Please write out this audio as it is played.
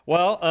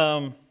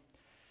Well,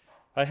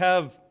 I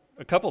have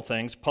a couple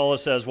things. Paula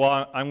says,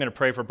 well, I'm going to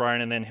pray for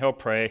Brian, and then he'll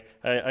pray.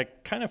 I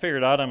kind of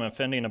figured out I'm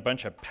offending a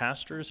bunch of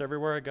pastors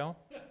everywhere I go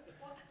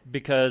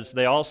because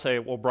they all say,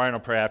 well, Brian will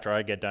pray after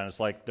I get done. It's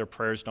like their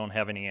prayers don't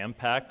have any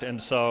impact,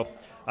 and so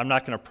I'm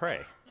not going to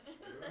pray.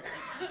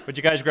 Would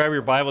you guys grab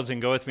your Bibles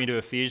and go with me to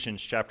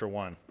Ephesians chapter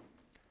 1?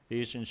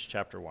 Ephesians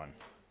chapter 1.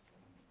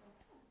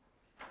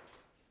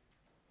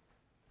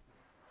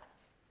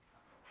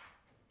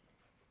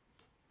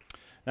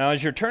 Now,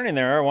 as you're turning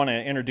there, I want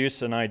to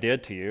introduce an idea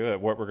to you,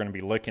 what we're going to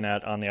be looking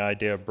at on the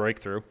idea of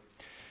breakthrough.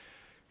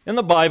 In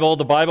the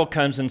Bible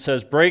comes and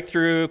says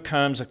breakthrough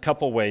comes a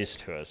couple ways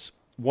to us.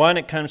 One,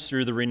 it comes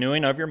through the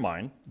renewing of your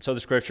mind. So the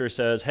scripture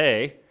says,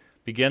 hey,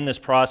 begin this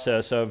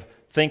process of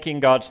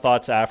thinking God's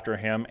thoughts after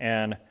him,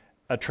 and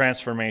a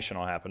transformation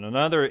will happen.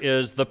 Another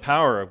is the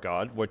power of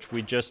God, which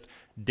we just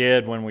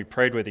did when we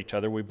prayed with each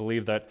other. We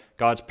believe that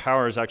God's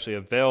power is actually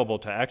available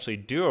to actually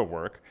do a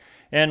work.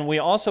 And we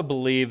also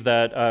believe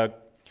that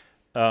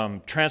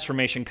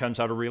transformation comes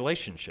out of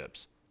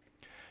relationships.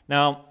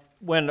 Now,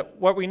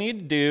 what we need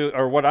to do,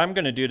 or what I'm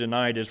going to do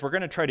tonight, is we're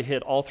going to try to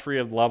hit all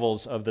three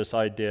levels of this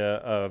idea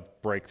of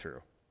breakthrough.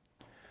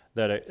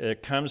 That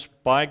it comes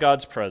by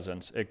God's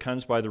presence, it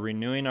comes by the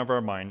renewing of our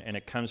mind, and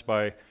it comes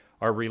by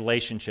our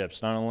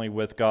relationships, not only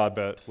with God,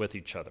 but with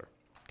each other.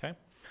 Okay?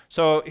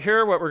 So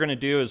here what we're going to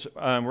do is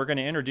we're going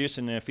to introduce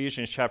in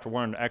Ephesians chapter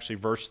 1, actually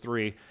verse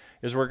 3,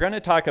 is we're going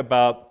to talk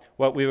about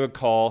what we would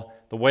call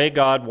the way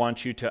God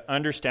wants you to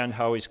understand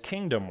how his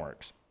kingdom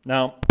works.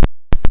 Now,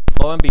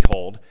 lo and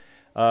behold,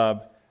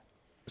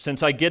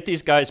 since I get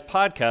these guys'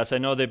 podcasts, I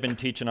know they've been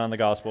teaching on the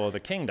gospel of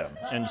the kingdom.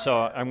 And so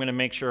I'm going to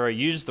make sure I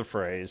use the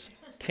phrase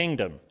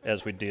kingdom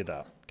as we do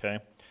that, okay?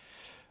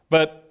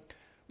 But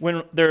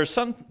when there are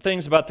some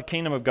things about the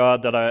kingdom of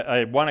God that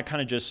I want to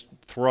kind of just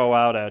throw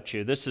out at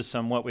you. This is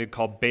some what we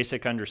call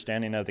basic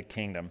understanding of the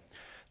kingdom.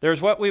 There's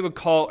what we would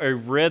call a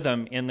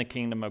rhythm in the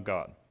kingdom of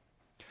God.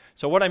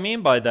 So what I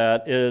mean by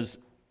that is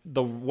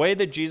the way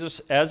that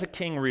Jesus as a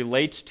king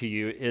relates to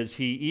you is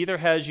he either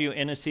has you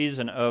in a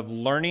season of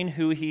learning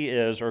who he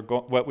is, or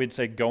what we'd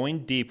say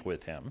going deep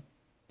with him.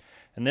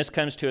 And this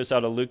comes to us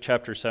out of Luke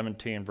chapter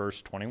 17,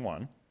 verse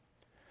 21.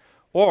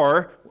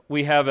 Or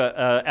we have,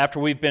 after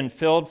we've been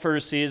filled for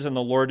a season,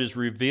 the Lord has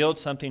revealed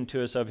something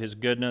to us of his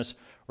goodness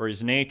or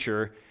his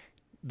nature.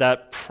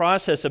 That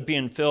process of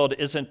being filled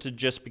isn't to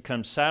just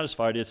become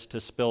satisfied, it's to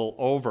spill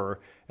over.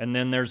 And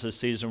then there's a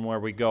season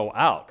where we go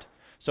out.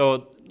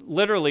 So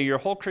literally, your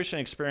whole Christian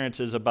experience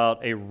is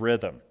about a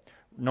rhythm.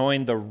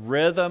 Knowing the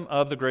rhythm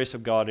of the grace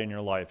of God in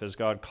your life. Is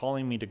God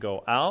calling me to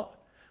go out,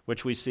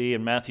 which we see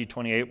in Matthew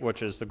 28,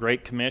 which is the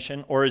Great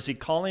Commission? Or is he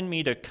calling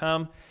me to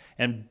come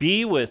and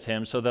be with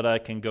him so that I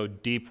can go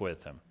deep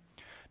with him?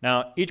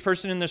 Now, each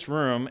person in this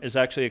room has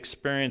actually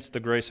experienced the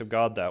grace of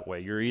God that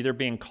way. You're either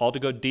being called to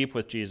go deep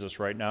with Jesus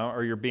right now,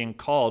 or you're being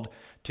called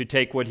to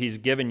take what he's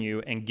given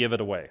you and give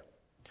it away.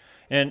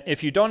 And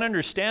if you don't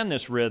understand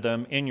this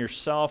rhythm in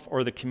yourself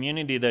or the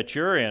community that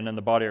you're in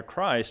the body of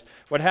Christ,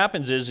 what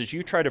happens is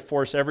you try to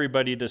force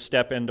everybody to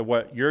step into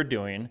what you're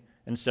doing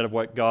instead of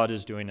what God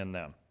is doing in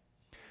them.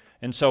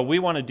 And so we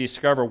want to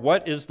discover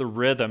what is the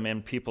rhythm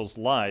in people's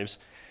lives.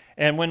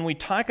 And when we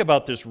talk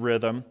about this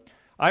rhythm,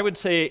 I would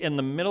say in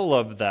the middle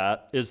of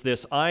that is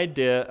this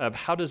idea of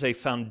how does a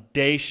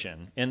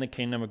foundation in the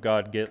kingdom of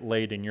God get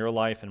laid in your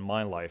life and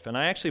my life. And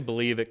I actually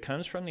believe it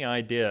comes from the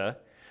idea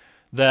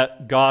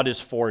that God is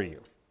for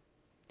you.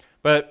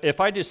 But if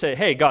I just say,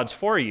 hey, God's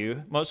for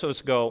you, most of us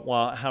go,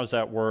 well, how does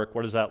that work?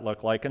 What does that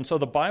look like? And so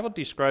the Bible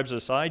describes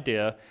this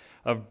idea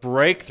of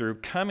breakthrough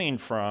coming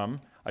from,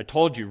 I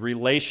told you,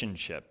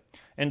 relationship.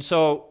 And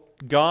so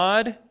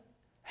God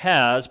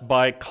has,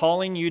 by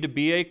calling you to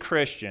be a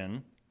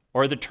Christian,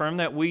 or the term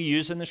that we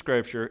use in the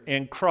Scripture,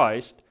 in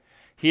Christ,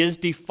 he has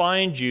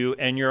defined you,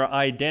 and your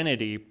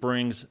identity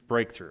brings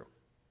breakthrough.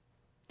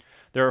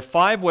 There are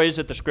 5 ways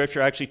that the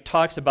Scripture actually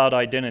talks about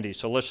identity,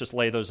 so let's just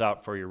lay those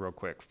out for you real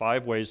quick.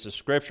 5 ways the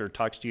Scripture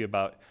talks to you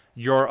about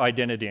your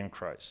identity in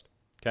Christ.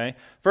 Okay?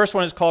 First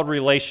one is called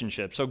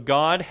relationship. So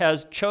God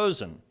has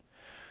chosen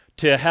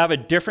to have a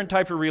different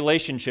type of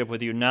relationship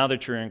with you now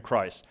that you're in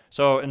Christ.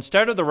 So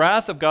instead of the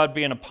wrath of God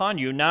being upon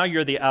you, now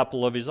you're the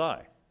apple of his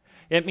eye.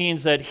 It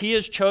means that he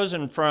has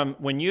chosen from,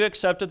 when you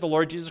accepted the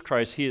Lord Jesus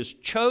Christ, he has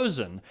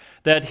chosen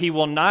that he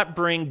will not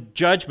bring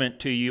judgment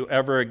to you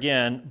ever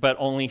again, but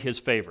only his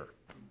favor.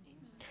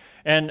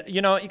 And,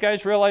 you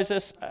guys realize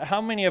this?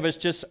 How many of us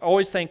just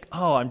always think,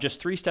 oh, I'm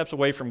just 3 steps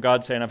away from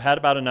God saying, I've had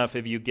about enough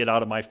of you, get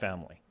out of my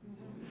family.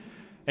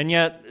 And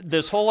yet,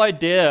 this whole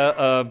idea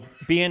of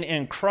being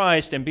in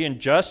Christ and being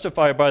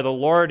justified by the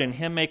Lord and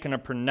him making a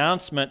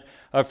pronouncement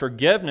of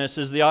forgiveness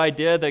is the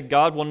idea that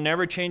God will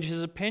never change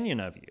his opinion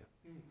of you.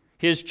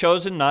 He has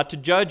chosen not to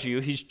judge you.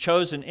 He's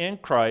chosen in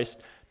Christ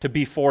to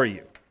be for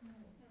you.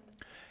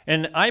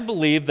 And I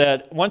believe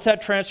that once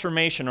that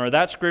transformation or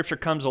that scripture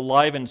comes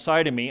alive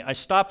inside of me, I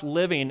stop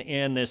living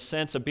in this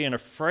sense of being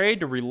afraid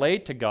to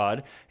relate to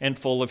God and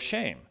full of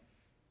shame.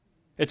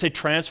 It's a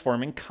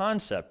transforming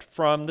concept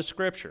from the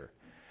scripture.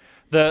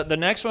 The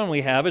next one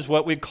we have is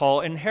what we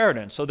call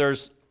inheritance. So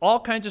there's all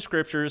kinds of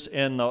scriptures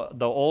in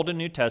the Old and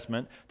New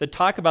Testament that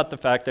talk about the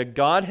fact that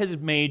God has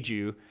made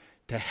you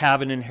to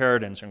have an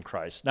inheritance in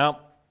Christ. Now,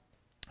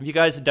 if you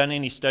guys have done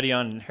any study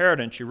on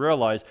inheritance, you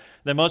realize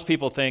that most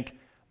people think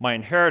my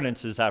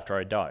inheritance is after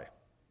I die.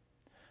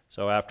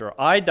 So after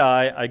I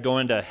die, I go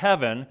into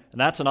heaven,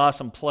 and that's an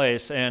awesome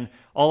place, and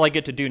all I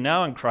get to do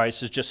now in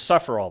Christ is just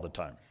suffer all the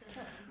time.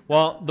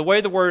 Well, the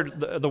way the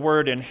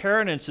word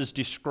inheritance is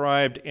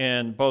described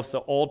in both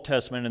the Old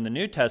Testament and the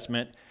New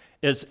Testament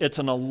is it's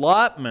an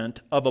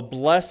allotment of a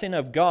blessing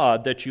of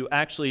God that you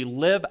actually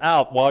live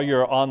out while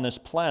you're on this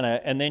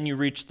planet, and then you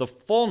reach the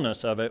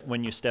fullness of it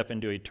when you step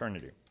into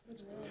eternity.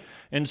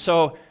 And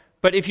so,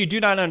 but if you do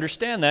not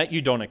understand that,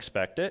 you don't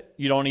expect it.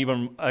 You don't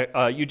even,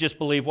 you just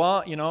believe,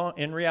 well,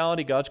 in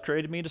reality, God's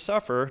created me to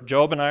suffer.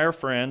 Job and I are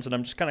friends, and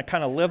I'm just going to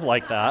kind of live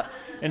like that.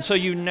 And so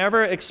you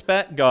never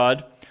expect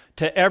God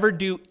to ever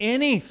do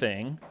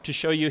anything to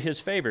show you his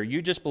favor.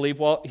 You just believe,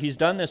 well, he's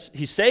done this,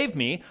 he saved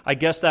me, I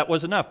guess that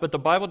was enough. But the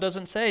Bible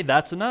doesn't say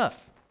that's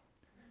enough.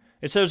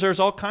 It says there's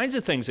all kinds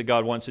of things that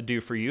God wants to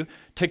do for you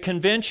to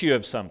convince you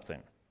of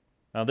something.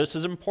 Now, this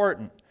is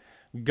important.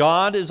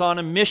 God is on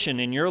a mission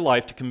in your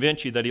life to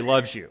convince you that he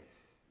loves you.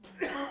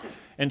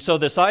 And so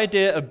this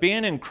idea of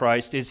being in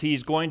Christ is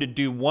he's going to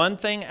do one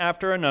thing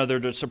after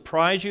another to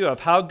surprise you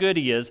of how good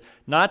he is,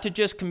 not to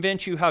just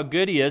convince you how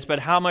good he is, but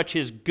how much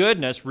his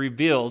goodness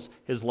reveals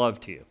his love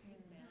to you.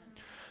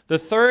 Amen. The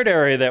third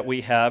area that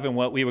we have in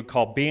what we would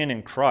call being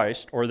in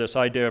Christ, or this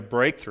idea of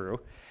breakthrough,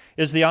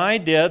 is the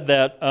idea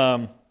that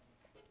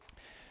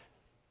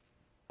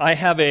I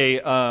have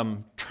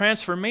a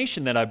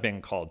transformation that I've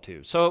been called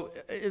to. So,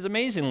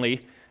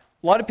 amazingly,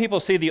 a lot of people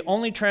see the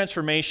only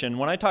transformation,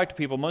 when I talk to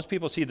people, most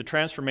people see the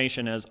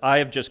transformation as, I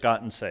have just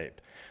gotten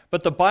saved.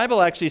 But the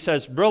Bible actually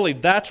says, really,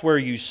 that's where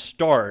you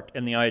start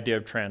in the idea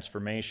of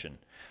transformation.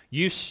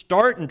 You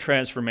start in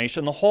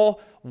transformation. The whole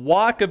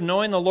walk of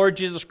knowing the Lord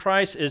Jesus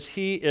Christ is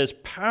he is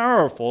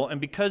powerful, and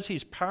because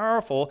he's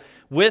powerful,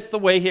 with the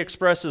way he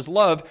expresses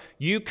love,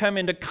 you come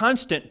into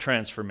constant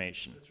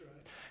transformation. That's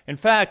right. In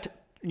fact,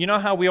 you know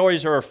how we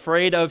always are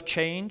afraid of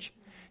change?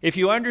 If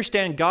you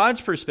understand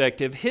God's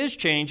perspective, his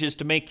change is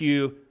to make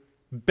you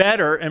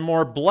better and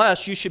more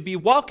blessed. You should be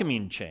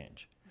welcoming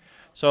change.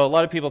 So a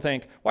lot of people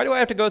think, why do I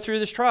have to go through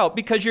this trial?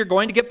 Because you're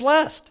going to get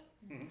blessed.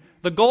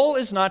 The goal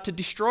is not to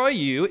destroy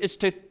you. It's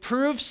to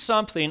prove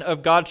something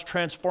of God's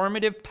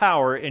transformative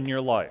power in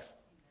your life.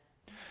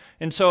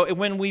 And so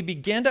when we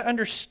begin to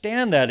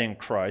understand that in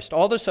Christ,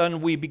 all of a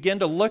sudden we begin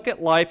to look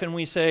at life and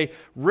we say,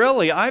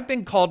 really, I've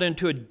been called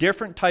into a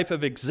different type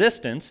of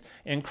existence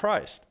in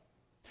Christ,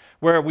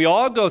 where we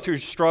all go through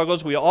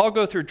struggles, we all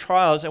go through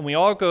trials, and we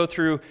all go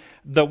through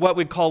what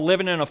we call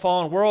living in a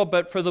fallen world.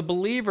 But for the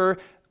believer,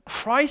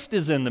 Christ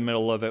is in the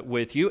middle of it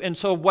with you. And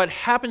so what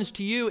happens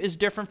to you is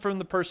different from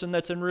the person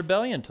that's in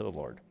rebellion to the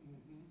Lord.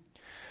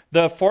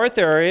 The fourth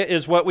area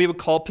is what we would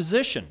call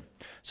position.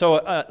 So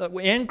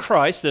in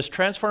Christ, this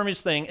transforming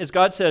thing is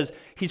God says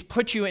he's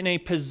put you in a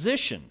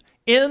position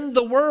in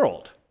the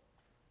world.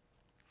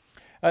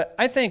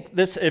 I think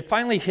it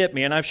finally hit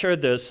me, and I've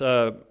shared this.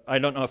 I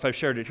don't know if I've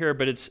shared it here,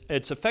 but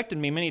it's affected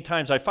me many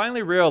times. I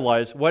finally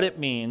realized what it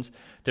means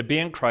to be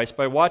in Christ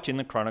by watching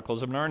the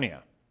Chronicles of Narnia.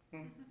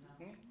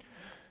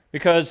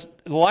 Because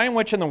The Lion,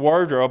 Witch, and the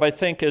Wardrobe, I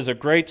think, is a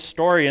great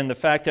story in the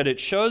fact that it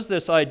shows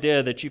this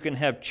idea that you can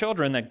have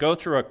children that go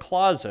through a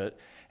closet,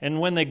 and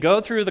when they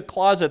go through the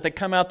closet, they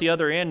come out the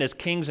other end as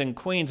kings and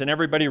queens, and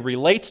everybody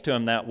relates to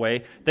them that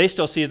way. They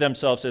still see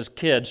themselves as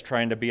kids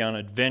trying to be on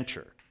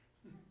adventure.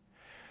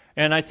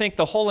 And I think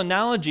the whole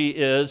analogy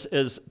is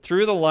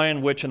through The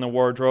Lion, Witch, and the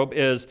Wardrobe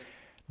is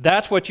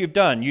that's what you've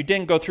done. You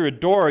didn't go through a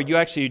door. You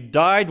actually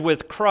died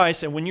with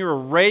Christ, and when you were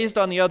raised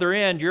on the other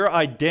end, your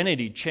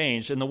identity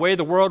changed, and the way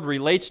the world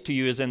relates to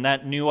you is in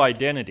that new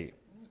identity.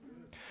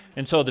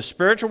 And so the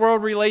spiritual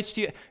world relates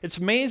to you. It's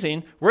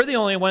amazing. We're the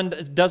only one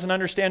that doesn't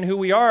understand who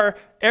we are.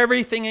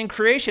 Everything in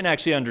creation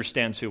actually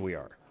understands who we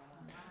are.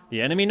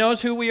 The enemy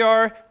knows who we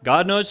are.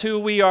 God knows who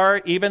we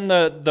are. Even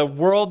the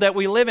world that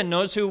we live in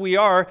knows who we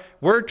are.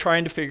 We're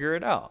trying to figure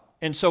it out.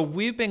 And so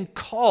we've been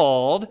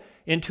called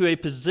into a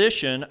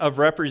position of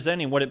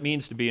representing what it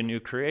means to be a new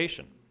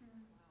creation.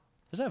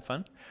 Isn't that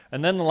fun?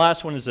 And then the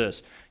last one is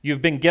this.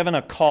 You've been given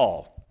a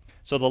call.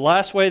 So the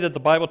last way that the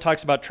Bible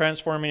talks about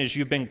transforming is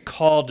you've been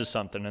called to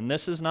something. And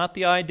this is not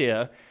the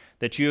idea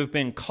that you have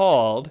been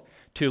called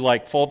to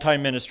like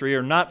full-time ministry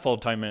or not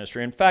full-time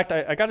ministry. In fact,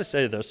 I got to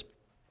say this.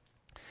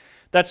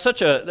 That's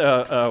such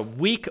a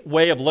weak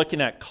way of looking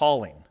at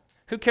calling.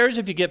 Who cares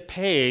if you get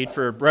paid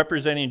for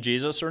representing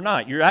Jesus or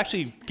not? You're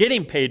actually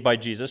getting paid by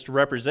Jesus to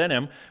represent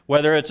him,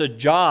 whether it's a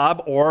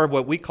job or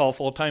what we call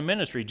full-time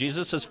ministry.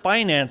 Jesus is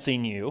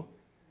financing you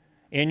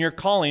in your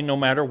calling no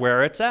matter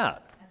where it's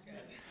at.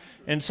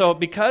 And so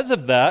because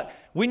of that,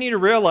 we need to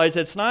realize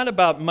it's not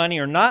about money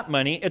or not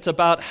money. It's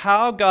about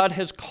how God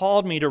has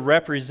called me to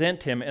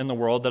represent him in the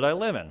world that I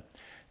live in.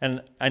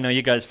 And I know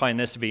you guys find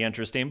this to be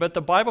interesting, but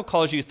the Bible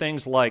calls you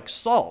things like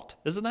salt.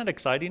 Isn't that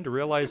exciting to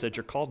realize that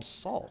you're called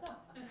salt?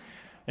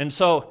 And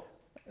so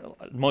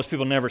most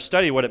people never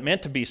study what it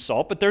meant to be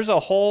salt, but there's a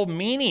whole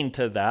meaning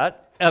to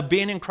that of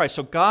being in Christ.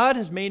 So God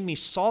has made me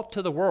salt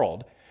to the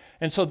world.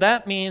 And so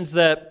that means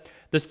that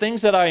the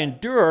things that I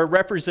endure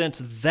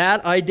represents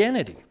that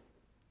identity.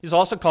 He's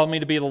also called me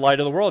to be the light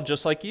of the world,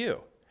 just like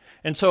you.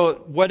 And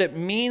so what it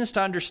means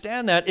to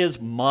understand that is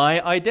my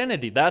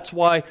identity. That's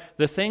why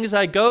the things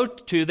I go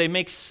to, they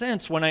make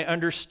sense when I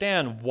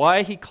understand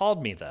why he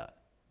called me that,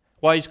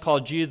 why he's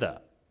called you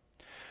that.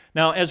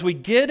 Now, as we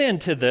get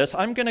into this,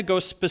 I'm going to go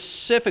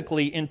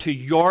specifically into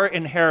your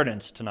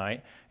inheritance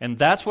tonight, and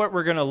that's what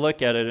we're going to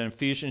look at it in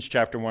Ephesians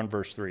chapter 1,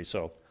 verse 3.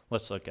 So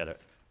let's look at it.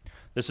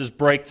 This is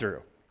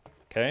breakthrough,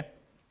 okay?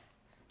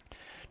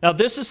 Now,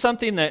 this is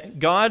something that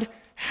God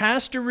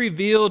has to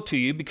reveal to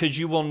you because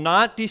you will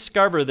not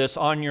discover this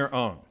on your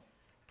own.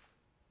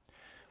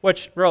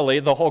 Which really,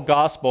 the whole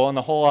gospel and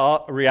the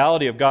whole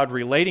reality of God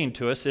relating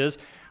to us is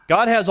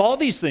God has all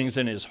these things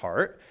in his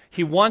heart.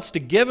 He wants to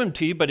give them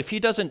to you, but if he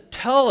doesn't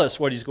tell us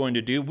what he's going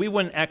to do, we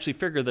wouldn't actually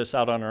figure this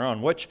out on our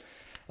own, which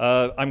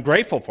I'm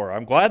grateful for.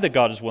 I'm glad that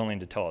God is willing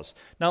to tell us.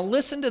 Now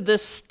listen to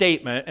this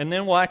statement, and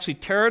then we'll actually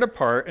tear it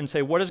apart and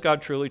say, what is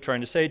God truly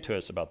trying to say to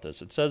us about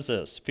this? It says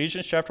this,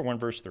 Ephesians chapter 1,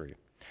 verse 3.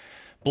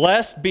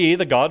 Blessed be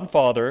the God and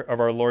Father of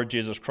our Lord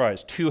Jesus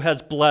Christ, who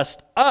has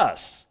blessed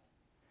us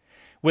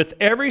with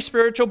every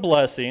spiritual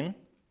blessing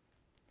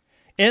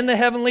in the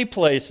heavenly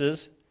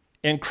places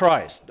in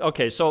Christ.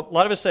 Okay, so a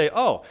lot of us say,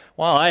 oh,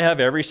 well, I have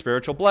every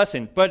spiritual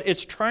blessing. But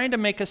it's trying to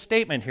make a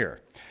statement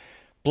here.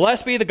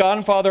 Blessed be the God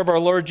and Father of our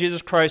Lord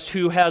Jesus Christ,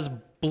 who has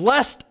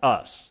blessed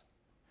us.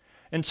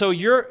 And so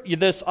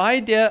this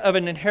idea of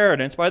an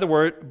inheritance, by the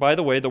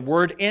way, the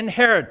word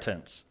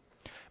inheritance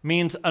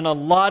means an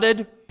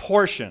allotted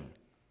portion.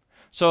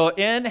 So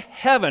in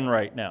heaven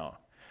right now,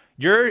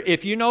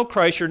 if you know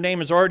Christ, your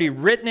name is already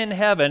written in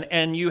heaven,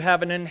 and you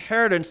have an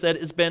inheritance that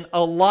has been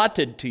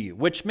allotted to you,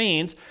 which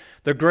means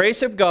the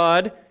grace of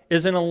God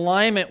is in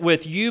alignment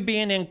with you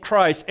being in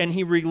Christ, and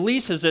he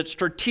releases it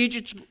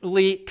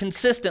strategically,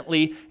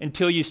 consistently,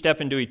 until you step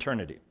into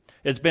eternity.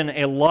 It's been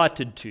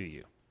allotted to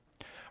you.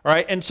 All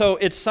right, and so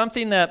it's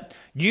something that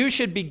you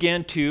should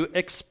begin to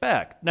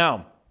expect.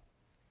 Now,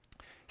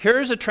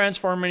 here's a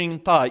transforming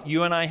thought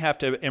you and I have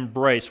to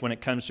embrace when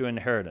it comes to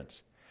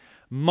inheritance.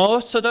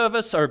 Most of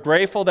us are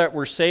grateful that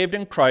we're saved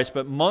in Christ,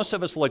 but most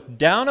of us look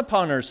down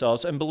upon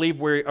ourselves and believe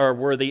we are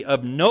worthy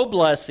of no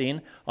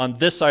blessing on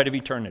this side of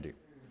eternity.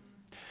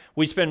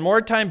 We spend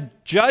more time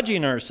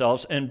judging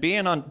ourselves and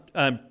being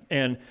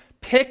and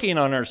picking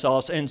on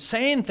ourselves and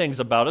saying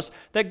things about us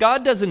that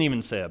God doesn't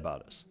even say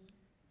about us.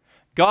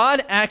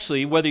 God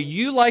actually, whether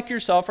you like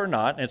yourself or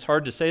not, and it's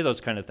hard to say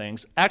those kind of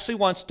things, actually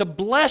wants to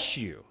bless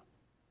you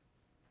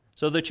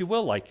so that you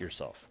will like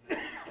yourself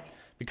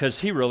because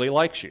he really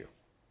likes you.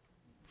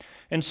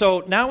 And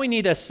so now we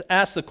need to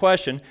ask the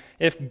question,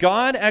 if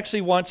God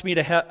actually wants me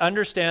to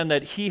understand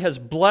that he has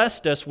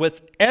blessed us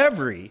with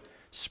every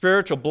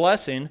spiritual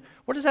blessing,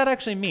 what does that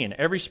actually mean,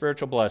 every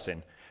spiritual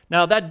blessing?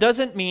 Now, that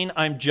doesn't mean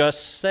I'm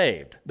just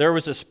saved. There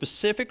was a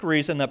specific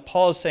reason that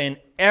Paul is saying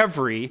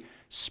every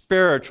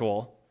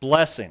spiritual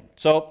blessing.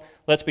 So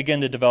let's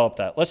begin to develop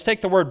that. Let's take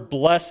the word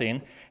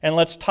blessing and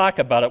let's talk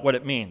about it, what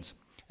it means.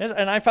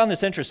 And I found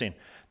this interesting.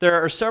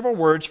 There are several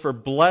words for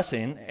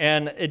blessing,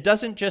 and it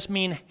doesn't just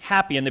mean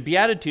happy. In the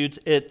Beatitudes,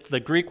 it's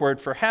the Greek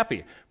word for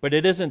happy, but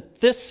it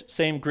isn't this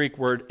same Greek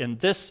word in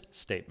this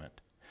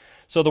statement.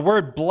 So the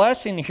word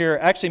blessing here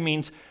actually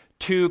means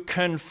to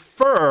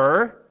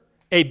confer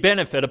a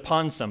benefit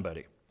upon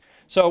somebody.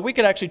 So we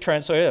could actually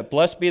translate it,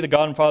 blessed be the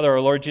God and Father of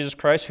our Lord Jesus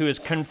Christ, who has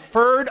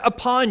conferred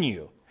upon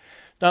you.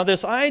 Now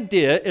this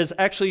idea is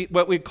actually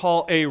what we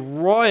call a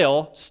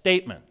royal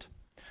statement.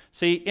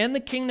 See, in the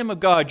kingdom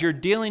of God, you're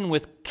dealing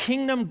with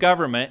kingdom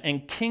government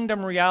and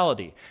kingdom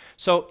reality.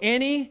 So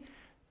any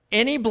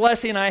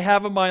blessing I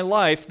have in my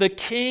life, the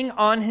king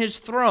on his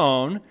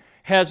throne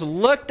has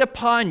looked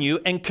upon you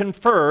and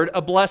conferred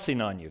a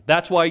blessing on you.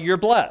 That's why you're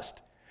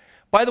blessed.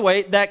 By the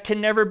way, that can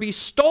never be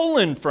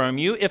stolen from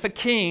you if a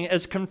king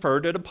has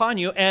conferred it upon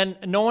you, and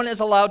no one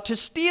is allowed to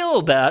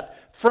steal that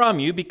from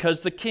you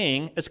because the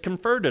king has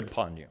conferred it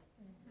upon you.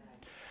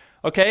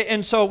 Okay,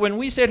 and so when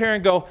we sit here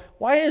and go,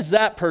 why is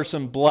that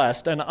person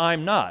blessed and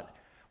I'm not?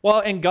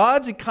 Well, in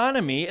God's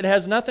economy, it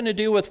has nothing to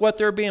do with what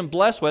they're being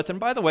blessed with. And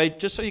by the way,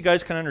 just so you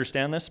guys can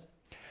understand this,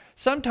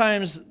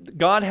 sometimes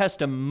God has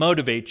to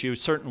motivate you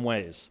certain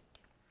ways,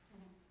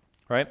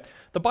 right?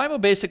 The Bible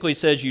basically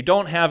says you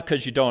don't have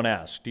because you don't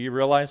ask. Do you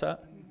realize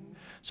that?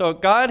 So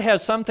God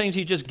has some things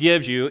he just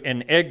gives you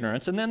in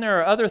ignorance, and then there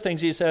are other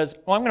things he says,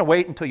 well, I'm going to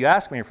wait until you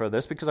ask me for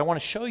this because I want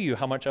to show you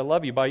how much I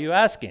love you by you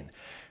asking.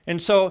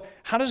 And so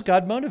how does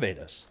God motivate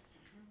us?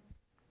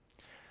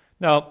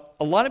 Now,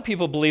 a lot of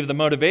people believe the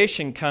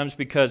motivation comes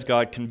because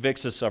God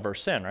convicts us of our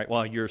sin, right?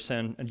 Well, your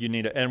sin, you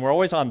need it. And we're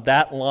always on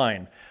that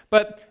line.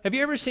 But have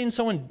you ever seen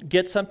someone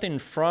get something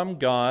from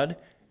God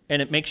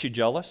and it makes you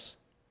jealous?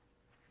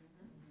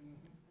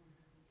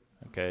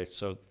 Okay,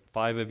 so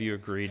 5 of you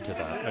agreed to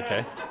that,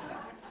 okay?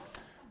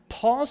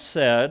 Paul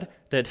said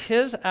that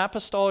his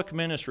apostolic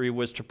ministry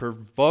was to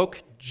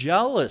provoke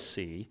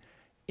jealousy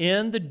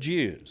in the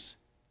Jews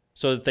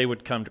so that they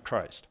would come to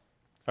Christ.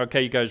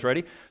 Okay, you guys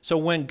ready? So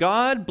when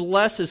God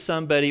blesses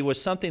somebody with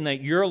something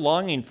that you're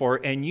longing for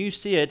and you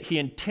see it, he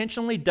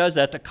intentionally does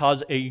that to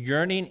cause a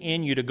yearning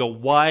in you to go,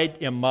 why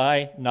am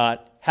I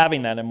not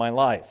having that in my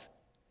life?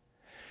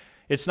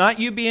 It's not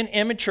you being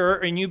immature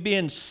and you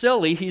being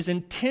silly. He's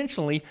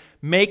intentionally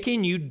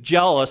making you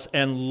jealous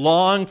and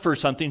long for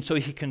something so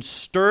he can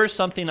stir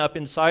something up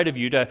inside of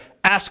you to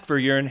ask for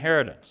your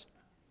inheritance.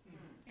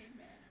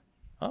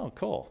 Oh,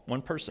 cool.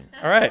 One person.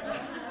 All right.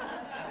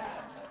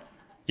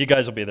 You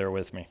guys will be there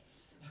with me.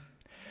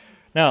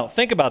 Now,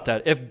 think about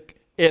that.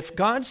 If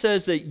God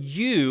says that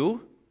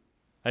you,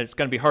 it's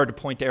going to be hard to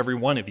point to every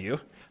one of you,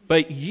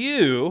 but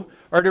you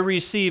are to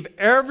receive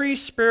every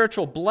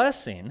spiritual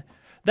blessing,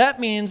 that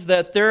means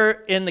that there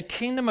in the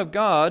kingdom of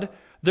God,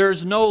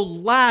 there's no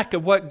lack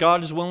of what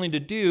God is willing to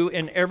do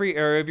in every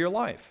area of your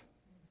life.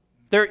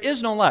 There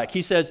is no lack.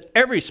 He says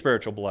every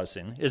spiritual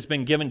blessing has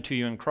been given to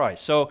you in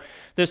Christ. So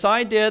this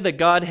idea that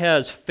God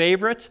has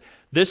favorites,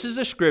 this is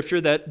a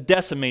scripture that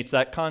decimates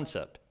that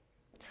concept.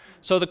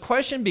 So the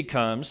question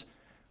becomes,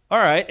 all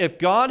right, if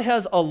God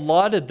has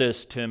allotted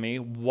this to me,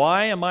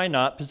 why am I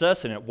not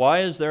possessing it? Why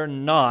is there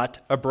not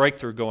a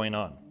breakthrough going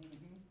on?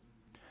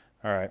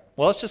 All right,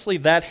 well, let's just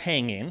leave that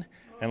hanging,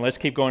 and let's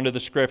keep going to the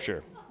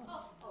scripture.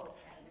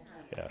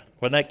 Yeah,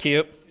 wasn't that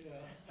cute?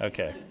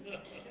 Okay.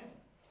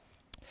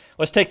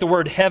 Let's take the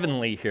word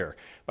heavenly here.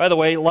 By the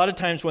way, a lot of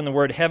times when the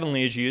word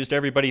heavenly is used,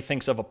 everybody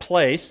thinks of a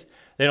place.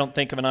 They don't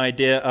think of an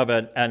idea of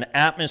an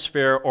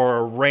atmosphere or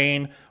a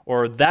rain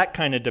or that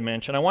kind of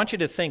dimension. I want you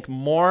to think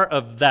more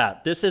of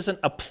that. This isn't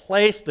a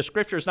place. The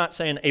scripture is not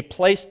saying a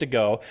place to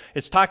go.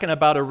 It's talking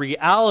about a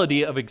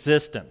reality of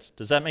existence.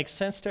 Does that make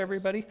sense to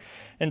everybody?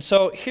 And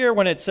so here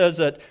when it says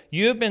that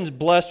you've been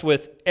blessed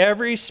with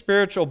every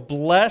spiritual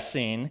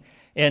blessing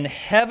in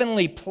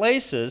heavenly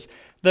places,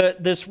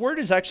 this word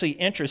is actually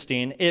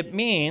interesting. It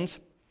means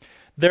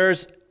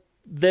there's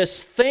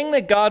this thing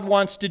that God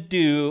wants to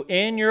do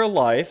in your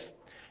life.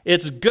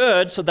 It's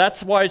good, so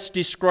that's why it's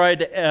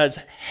described as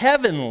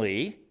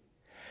heavenly.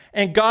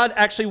 And God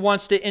actually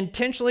wants to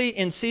intentionally,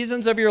 in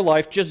seasons of your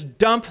life, just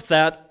dump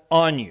that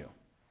on you.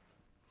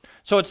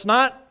 So it's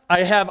not,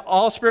 I have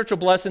all spiritual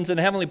blessings in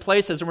heavenly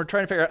places, and we're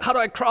trying to figure out, how do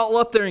I crawl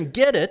up there and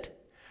get it?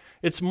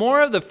 It's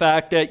more of the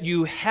fact that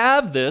you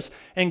have this,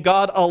 and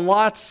God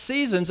allots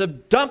seasons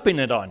of dumping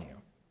it on you.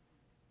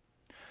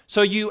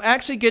 So you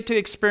actually get to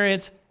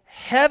experience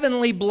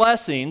heavenly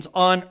blessings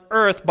on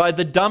earth by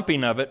the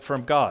dumping of it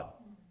from God.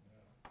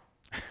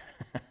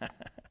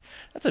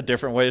 That's a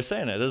different way of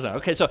saying it, isn't it?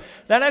 Okay, so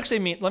that actually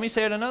means, let me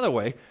say it another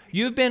way.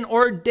 You've been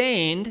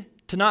ordained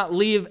to not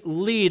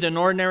lead an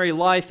ordinary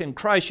life in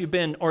Christ. You've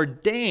been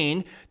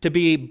ordained to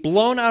be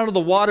blown out of the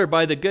water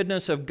by the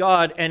goodness of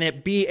God, and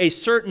it be a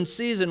certain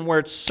season where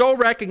it's so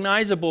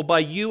recognizable by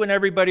you and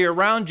everybody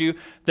around you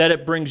that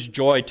it brings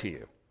joy to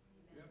you.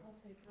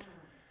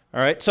 All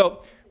right,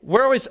 so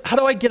how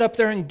do I get up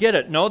there and get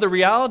it? No, the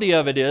reality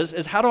of it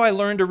is how do I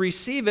learn to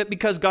receive it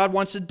because God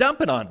wants to dump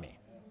it on me?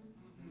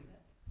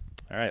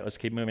 All right, let's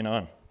keep moving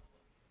on.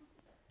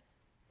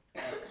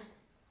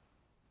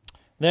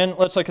 Then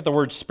let's look at the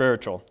word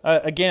spiritual.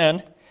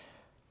 Again,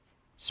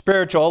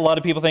 spiritual, a lot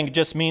of people think it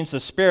just means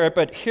the spirit,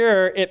 but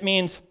here it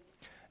means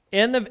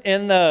in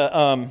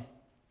the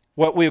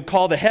what we would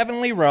call the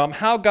heavenly realm,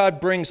 how God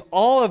brings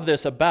all of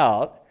this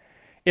about.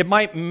 It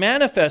might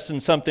manifest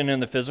in something in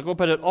the physical,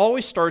 but it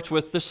always starts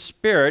with the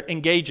Spirit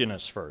engaging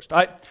us first.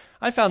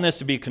 I found this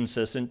to be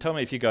consistent. Tell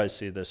me if you guys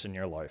see this in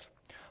your life.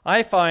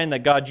 I find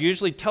that God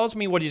usually tells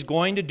me what he's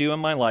going to do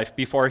in my life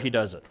before he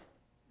does it.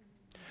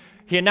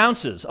 He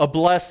announces a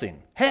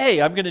blessing.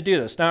 Hey, I'm going to do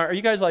this. Now, are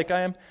you guys like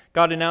I am?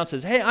 God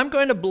announces, hey, I'm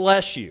going to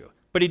bless you,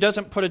 but he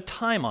doesn't put a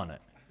time on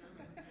it.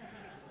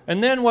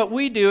 And then what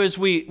we do is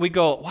we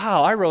go,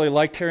 wow, I really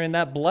liked hearing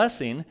that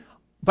blessing,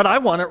 but I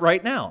want it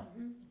right now.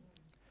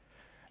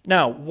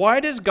 Now, why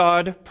does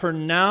God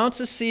pronounce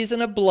a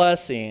season of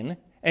blessing,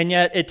 and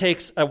yet it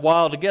takes a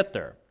while to get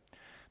there?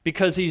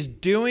 Because he's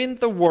doing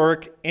the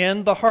work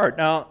in the heart.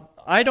 Now,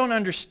 I don't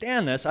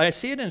understand this. I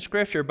see it in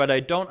Scripture, but I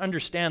don't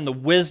understand the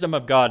wisdom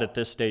of God at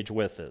this stage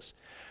with this.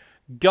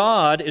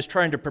 God is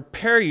trying to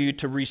prepare you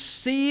to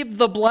receive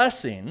the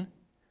blessing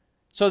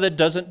so that it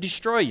doesn't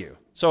destroy you.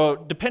 So,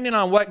 depending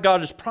on what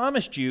God has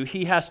promised you,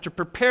 he has to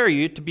prepare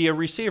you to be a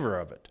receiver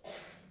of it.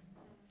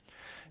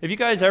 Have you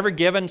guys ever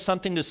given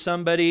something to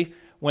somebody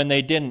when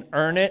they didn't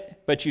earn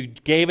it, but you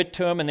gave it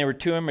to them and they were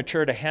too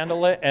immature to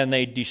handle it and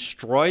they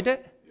destroyed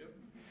it?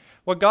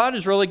 Well, God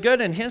is really good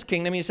in his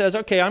kingdom. He says,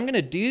 okay, I'm going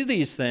to do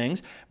these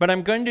things, but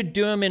I'm going to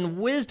do them in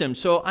wisdom.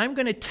 So I'm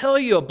going to tell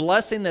you a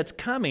blessing that's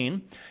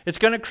coming. It's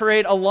going to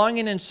create a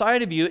longing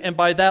inside of you, and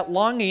by that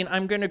longing,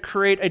 I'm going to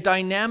create a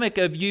dynamic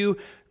of you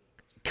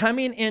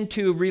coming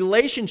into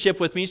relationship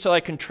with me so I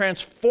can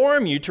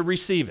transform you to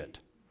receive it.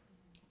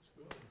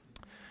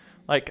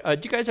 Like, do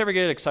you guys ever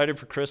get excited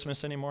for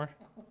Christmas anymore?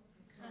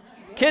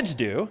 Kids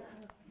do.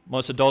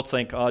 Most adults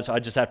think, oh, I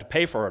just have to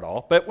pay for it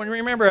all. But when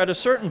remember, at a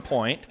certain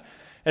point,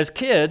 as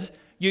kids,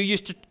 you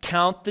used to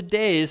count the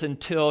days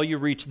until you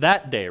reached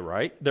that day,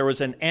 right? There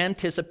was an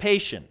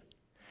anticipation.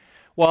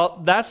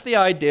 Well, that's the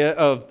idea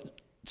of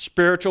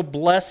spiritual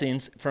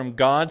blessings from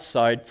God's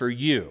side for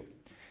you.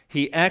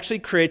 He actually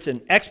creates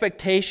an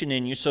expectation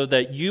in you so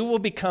that you will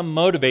become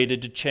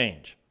motivated to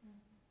change.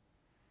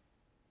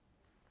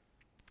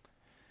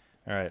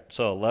 All right,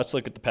 so let's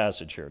look at the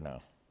passage here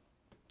now.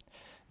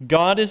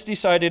 God has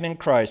decided in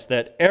Christ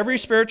that every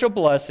spiritual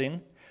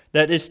blessing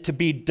that is to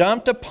be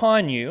dumped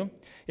upon you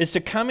is to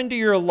come into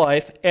your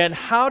life. And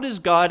how does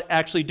God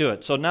actually do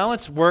it? So now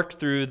let's work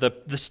through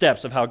the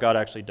steps of how God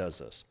actually does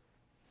this.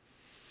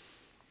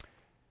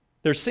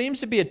 There seems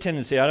to be a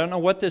tendency, I don't know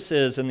what this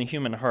is in the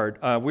human heart.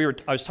 I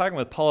was talking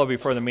with Paula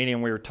before the meeting,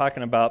 and we were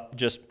talking about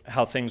just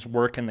how things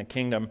work in the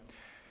kingdom.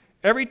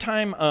 Every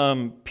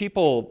time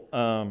people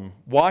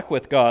walk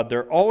with God,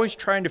 they're always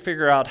trying to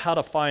figure out how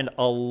to find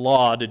a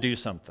law to do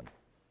something.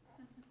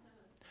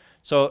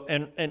 So,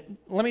 and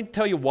let me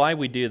tell you why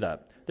we do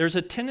that. There's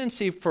a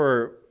tendency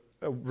for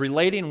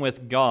relating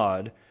with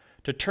God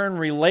to turn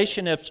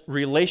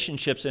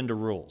relationships into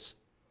rules.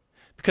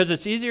 Because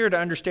it's easier to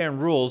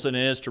understand rules than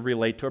it is to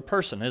relate to a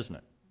person,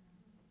 isn't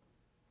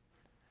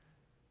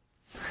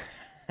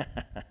it?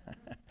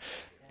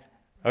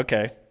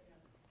 Okay.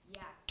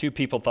 Yeah. 2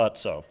 people thought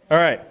so. All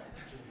right.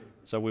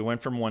 So we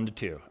went from 1 to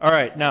 2. All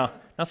right. Now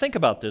think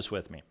about this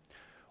with me.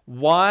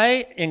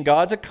 Why in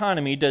God's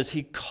economy does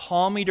he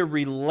call me to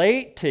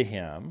relate to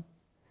him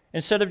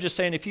instead of just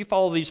saying, if you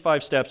follow these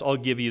 5 steps, I'll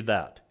give you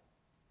that?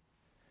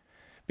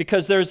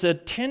 Because there's a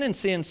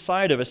tendency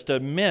inside of us to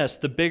miss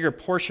the bigger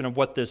portion of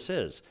what this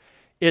is.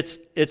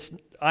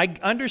 I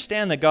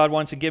understand that God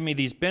wants to give me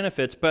these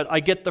benefits, but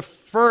I get the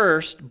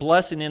first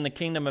blessing in the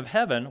kingdom of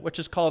heaven, which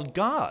is called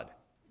God.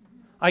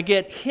 I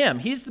get him.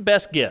 He's the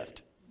best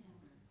gift.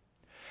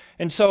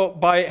 And so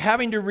by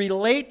having to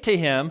relate to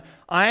him,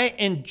 I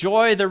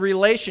enjoy the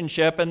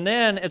relationship, and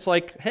then it's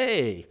like,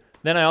 hey,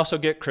 then I also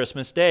get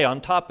Christmas Day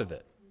on top of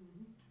it.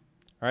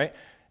 All right?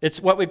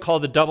 It's what we call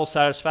the double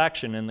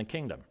satisfaction in the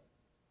kingdom.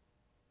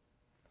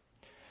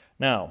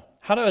 Now,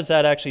 how does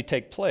that actually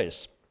take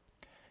place?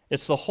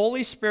 It's the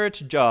Holy Spirit's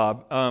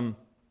job. When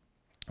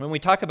we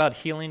talk about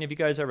healing, have you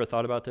guys ever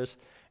thought about this?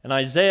 In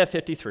Isaiah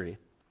 53,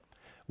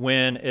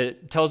 when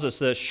it tells us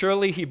that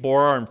surely he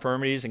bore our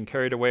infirmities and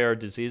carried away our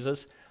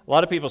diseases, a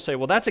lot of people say,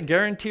 well, that's a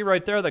guarantee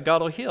right there that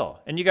God will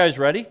heal. And you guys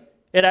ready?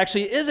 It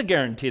actually is a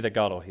guarantee that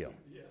God will heal.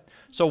 Yeah.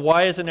 So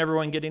why isn't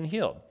everyone getting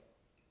healed?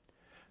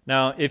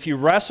 Now, if you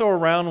wrestle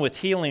around with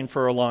healing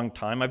for a long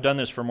time, I've done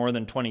this for more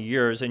than 20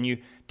 years, and you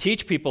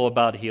teach people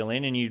about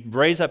healing and you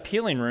raise up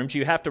healing rooms,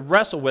 you have to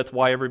wrestle with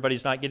why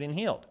everybody's not getting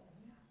healed.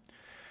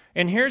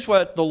 And here's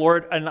what the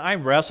Lord, and I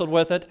wrestled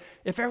with it.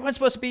 If everyone's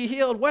supposed to be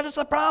healed, what is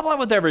the problem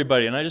with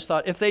everybody? And I just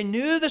thought, if they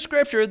knew the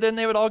Scripture, then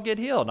they would all get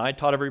healed. And I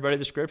taught everybody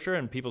the Scripture,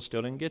 and people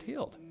still didn't get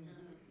healed.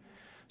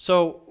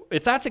 So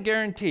if that's a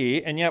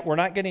guarantee, and yet we're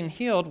not getting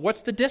healed,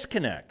 what's the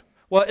disconnect?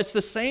 Well, it's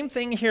the same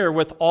thing here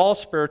with all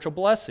spiritual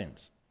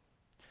blessings.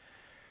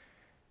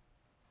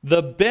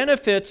 The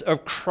benefits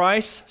of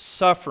Christ's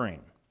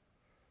suffering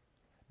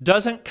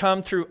doesn't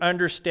come through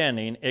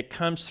understanding, it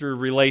comes through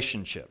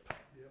relationship.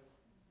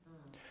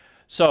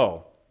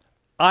 So,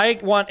 I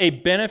want a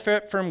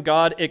benefit from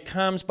God. It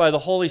comes by the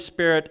Holy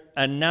Spirit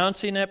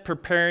announcing it,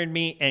 preparing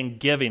me, and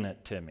giving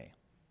it to me.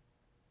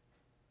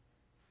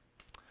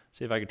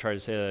 See if I can try to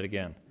say that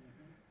again.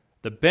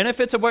 The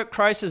benefits of what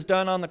Christ has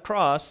done on the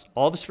cross,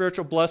 all the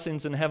spiritual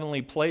blessings in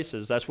heavenly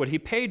places, that's what he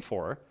paid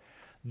for.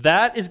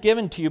 That is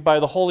given to you by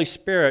the Holy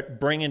Spirit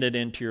bringing it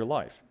into your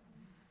life.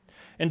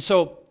 And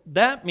so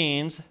that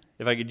means,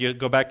 if I could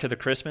go back to the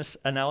Christmas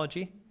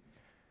analogy,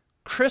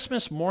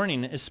 Christmas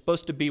morning is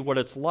supposed to be what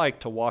it's like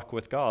to walk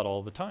with God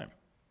all the time.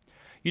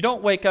 You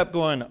don't wake up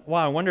going,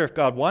 wow, I wonder if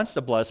God wants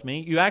to bless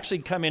me. You actually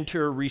come into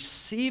a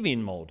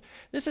receiving mode.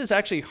 This is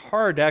actually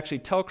hard to actually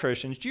tell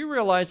Christians. Do you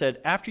realize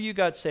that after you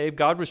got saved,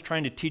 God was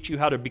trying to teach you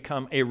how to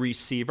become a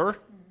receiver?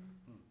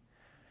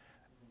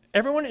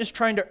 Everyone is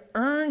trying to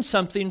earn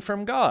something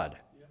from God.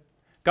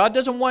 God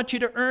doesn't want you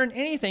to earn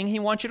anything. He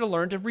wants you to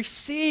learn to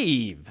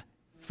receive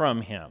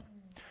from him.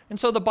 And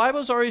so the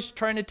Bible's always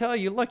trying to tell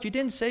you, look, you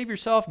didn't save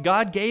yourself.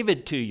 God gave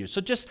it to you. So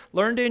just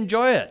learn to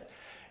enjoy it.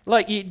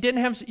 Like you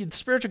didn't have the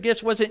spiritual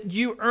gifts, wasn't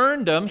you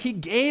earned them. He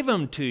gave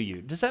them to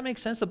you. Does that make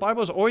sense? The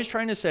Bible is always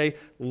trying to say,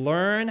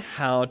 learn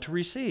how to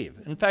receive.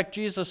 In fact,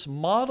 Jesus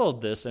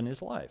modeled this in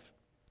his life.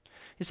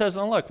 He says,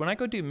 now look, when I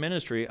go do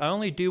ministry, I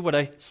only do what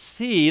I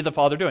see the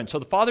Father doing. So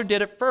the Father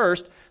did it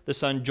first, the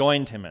Son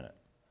joined him in it.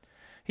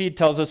 He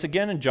tells us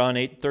again in John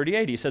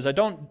 8:38, he says, I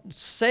don't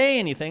say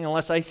anything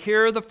unless I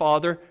hear the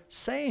Father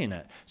saying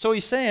it. So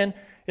he's saying,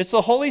 it's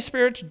the Holy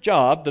Spirit's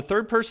job, the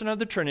third person of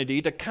the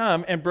Trinity, to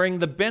come and bring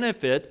the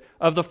benefit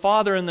of the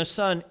Father and the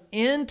Son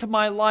into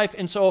my life.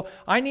 And so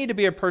I need to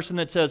be a person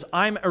that says,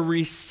 I'm a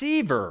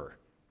receiver.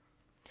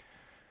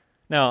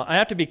 Now, I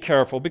have to be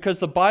careful because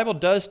the Bible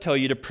does tell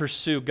you to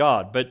pursue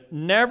God, but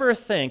never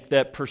think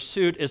that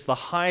pursuit is the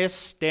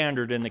highest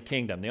standard in the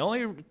kingdom. The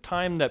only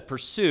time that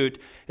pursuit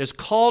is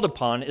called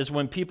upon is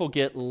when people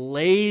get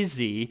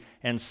lazy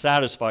and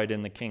satisfied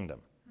in the kingdom.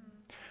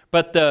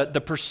 But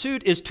the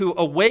pursuit is to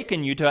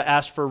awaken you to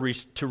ask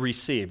to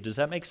receive. Does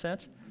that make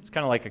sense? It's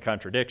kind of like a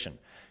contradiction.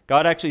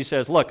 God actually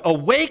says, look,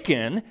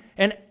 awaken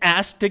and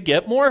ask to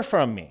get more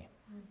from me.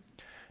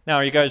 Now,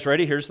 are you guys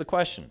ready? Here's the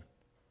question.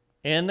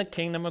 In the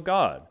kingdom of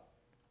God,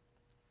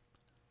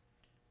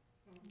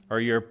 are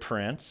you a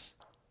prince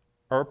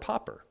or a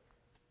pauper?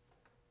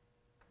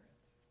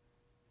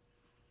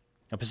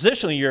 Now,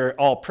 positionally, you're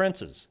all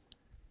princes.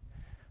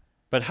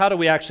 But how do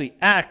we actually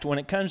act when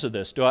it comes to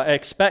this? Do I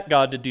expect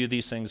God to do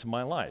these things in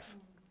my life?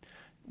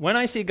 When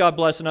I see God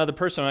bless another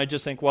person, I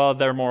just think, well,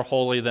 they're more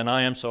holy than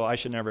I am, so I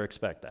should never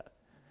expect that.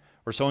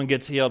 Or someone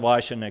gets healed, well, I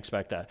shouldn't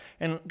expect that.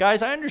 And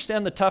guys, I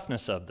understand the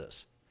toughness of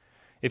this.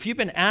 If you've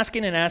been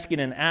asking and asking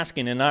and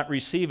asking and not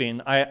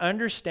receiving, I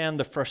understand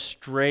the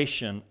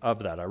frustration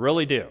of that. I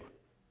really do.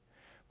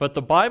 But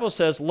the Bible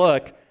says,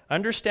 look,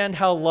 understand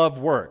how love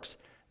works.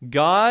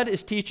 God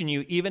is teaching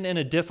you, even in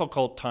a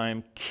difficult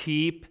time,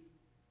 keep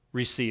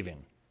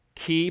receiving.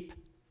 Keep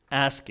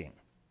asking.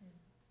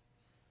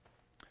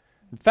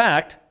 In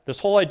fact, this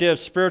whole idea of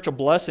spiritual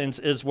blessings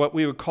is what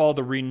we would call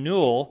the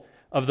renewal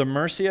of the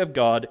mercy of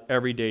God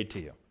every day to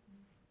you.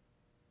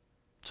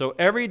 So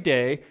every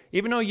day,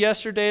 even though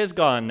yesterday is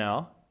gone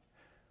now,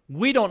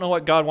 we don't know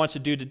what God wants to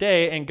do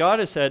today, and God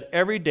has said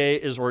every day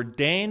is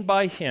ordained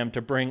by Him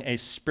to bring a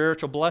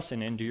spiritual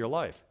blessing into your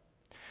life.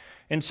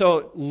 And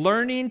so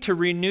learning to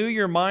renew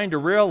your mind to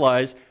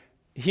realize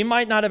He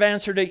might not have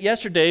answered it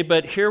yesterday,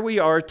 but here we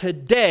are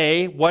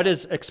today, what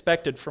is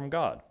expected from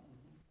God?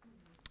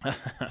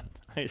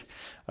 I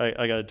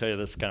got to tell you,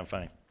 this is kind of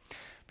funny.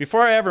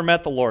 Before I ever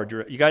met the Lord,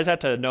 you guys have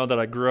to know that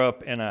I grew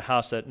up in a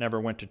house that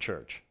never went to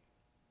church.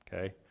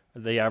 Okay,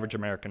 the average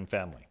American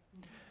family.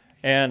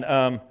 And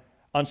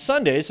on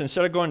Sundays,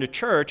 instead of going to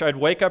church, I'd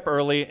wake up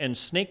early and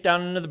sneak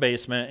down into the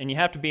basement, and you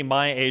have to be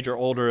my age or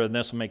older, and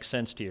this will make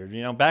sense to you.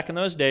 You know, back in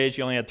those days,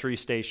 you only had 3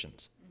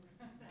 stations.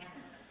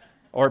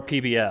 Or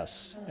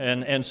PBS.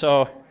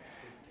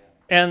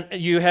 And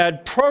you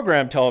had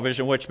program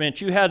television, which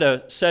meant you had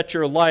to set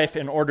your life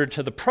in order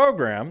to the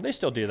program. They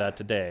still do that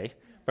today,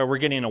 but we're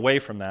getting away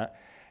from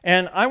that.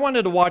 And I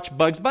wanted to watch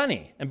Bugs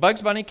Bunny, and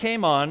Bugs Bunny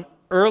came on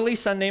early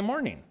Sunday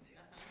morning.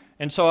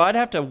 And so I'd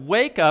have to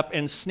wake up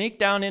and sneak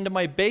down into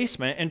my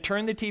basement and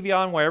turn the TV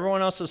on while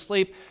everyone else is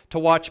asleep to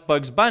watch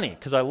Bugs Bunny,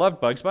 because I loved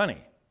Bugs Bunny.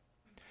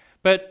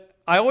 But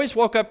I always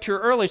woke up too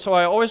early, so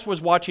I always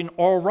was watching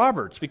Oral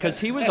Roberts, because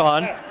he was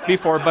on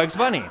before Bugs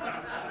Bunny.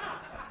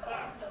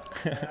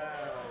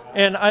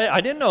 And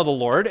I didn't know the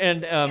Lord.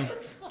 And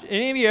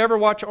any of you ever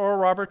watch Oral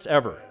Roberts?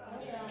 Ever?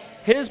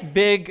 His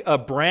big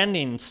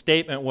branding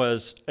statement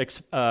was,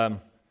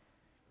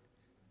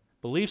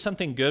 believe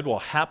something good will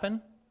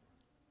happen.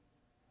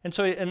 And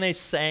they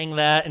sang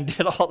that and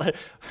did all that.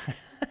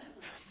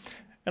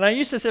 And I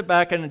used to sit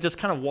back and just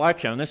kind of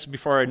watch him. This is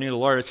before I knew the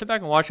Lord. I'd sit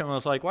back and watch him, and I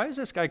was like, why is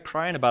this guy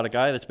crying about a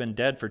guy that's been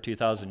dead for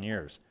 2,000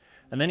 years?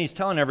 And then he's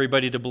telling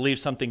everybody to believe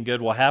something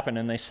good will happen,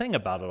 and they sing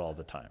about it all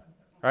the time.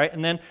 Right?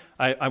 And then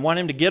I want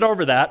him to get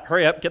over that,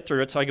 hurry up, get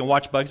through it so I can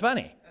watch Bugs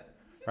Bunny.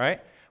 Right?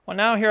 Well,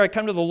 now here I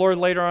come to the Lord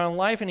later on in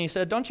life, and He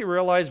said, don't you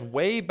realize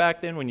way back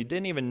then when you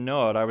didn't even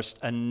know it, I was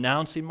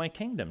announcing my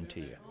kingdom to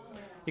you.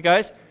 You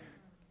guys,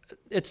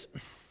 it's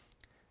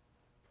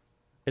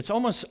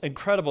almost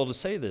incredible to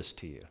say this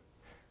to you.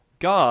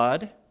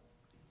 God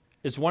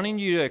is wanting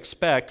you to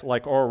expect,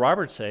 like Oral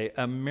Roberts say,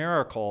 a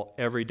miracle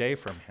every day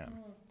from Him,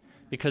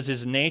 because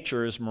His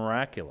nature is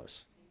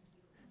miraculous.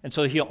 And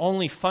so He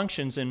only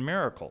functions in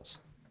miracles.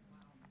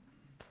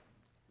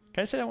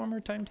 Can I say that one more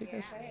time to you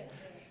guys?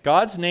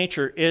 God's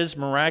nature is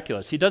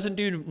miraculous. He doesn't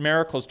do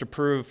miracles to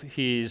prove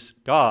He's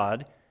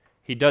God.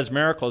 He does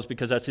miracles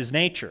because that's His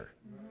nature.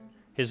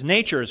 His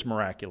nature is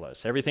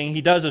miraculous. Everything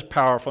He does is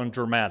powerful and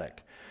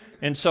dramatic.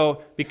 And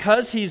so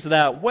because He's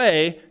that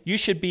way, you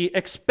should be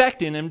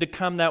expecting Him to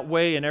come that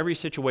way in every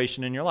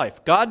situation in your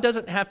life. God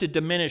doesn't have to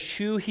diminish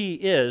who He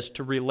is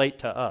to relate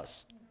to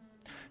us.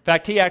 In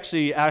fact, He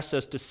actually asks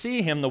us to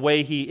see Him the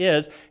way He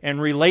is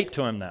and relate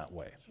to Him that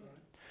way.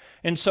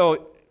 And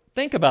so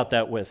think about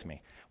that with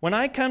me. When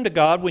I come to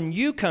God, when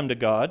you come to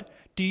God,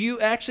 do you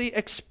actually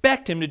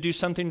expect Him to do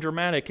something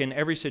dramatic in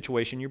every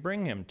situation you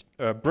bring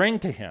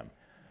to Him?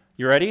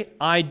 You ready?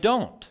 I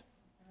don't.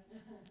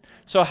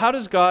 So how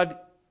does God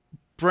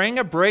bring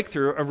a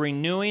breakthrough of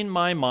renewing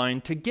my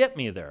mind to get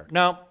me there?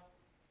 Now,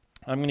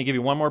 I'm going to give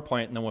you one more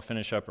point, and then we'll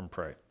finish up and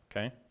pray,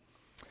 okay?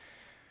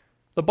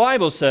 The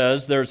Bible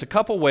says there's a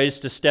couple ways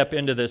to step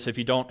into this if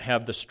you don't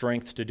have the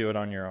strength to do it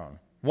on your own.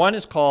 One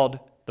is called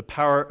the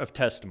power of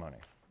testimony,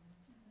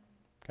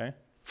 okay?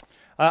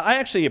 I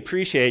actually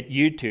appreciate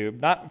YouTube,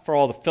 not for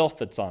all the filth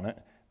that's on it,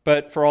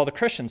 but for all the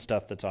Christian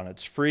stuff that's on it.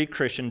 It's free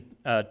Christian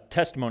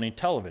testimony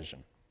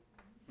television.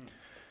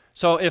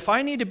 So if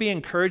I need to be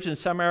encouraged in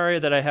some area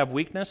that I have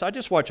weakness, I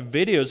just watch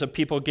videos of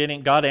people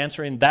getting God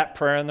answering that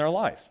prayer in their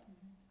life.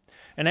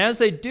 And as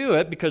they do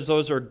it, because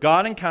those are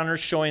God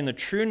encounters showing the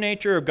true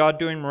nature of God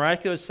doing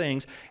miraculous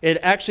things, it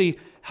actually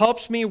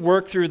helps me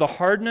work through the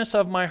hardness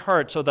of my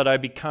heart so that I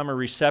become a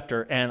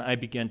receptor and I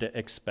begin to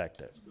expect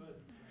it.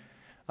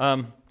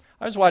 I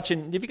was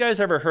watching, have you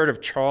guys ever heard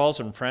of Charles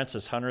and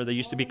Frances Hunter? They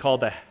used to be called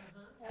the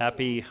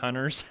Happy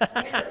Hunters.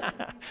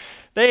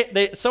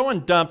 Someone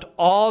dumped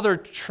all their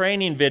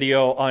training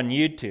video on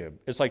YouTube.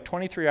 It's like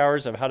 23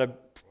 hours of how to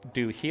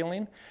do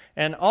healing.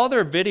 And all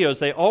their videos,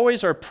 they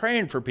always are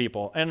praying for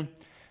people. And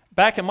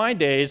back in my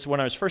days, when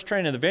I was first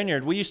training in the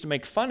vineyard, we used to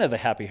make fun of the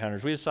Happy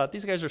Hunters. We just thought,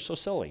 these guys are so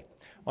silly.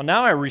 Well,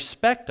 now I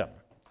respect them.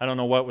 I don't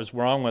know what was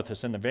wrong with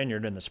us in the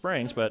vineyard in the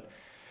Springs, but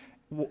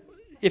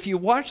if you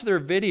watch their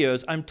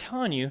videos, I'm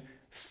telling you,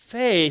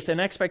 faith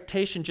and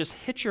expectation just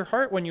hit your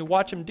heart when you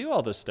watch them do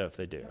all this stuff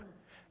they do.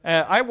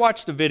 I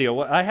watched the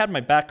video. I had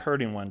my back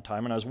hurting one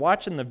time, and I was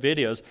watching the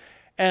videos,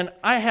 and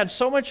I had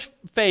so much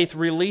faith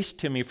released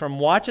to me from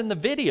watching the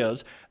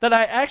videos that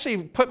I actually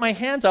put my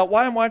hands out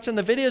while I'm watching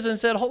the videos and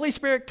said, Holy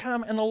Spirit,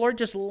 come, and the Lord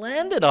just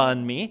landed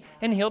on me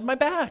and healed my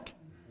back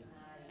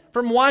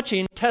from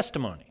watching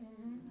testimony.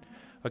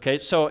 Okay,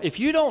 so if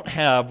you don't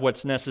have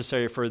what's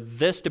necessary for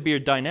this to be a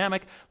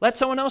dynamic, let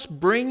someone else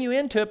bring you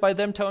into it by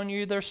them telling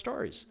you their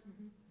stories.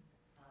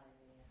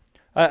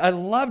 I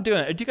love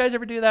doing it. Do you guys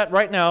ever do that?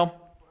 Right now,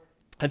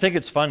 I think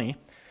it's funny.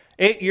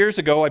 8 years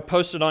ago, I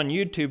posted on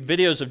YouTube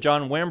videos of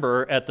John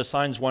Wimber at the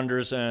Signs,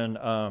 Wonders, and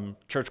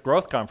Church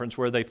Growth Conference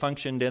where they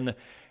functioned and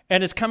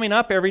it's coming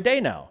up every day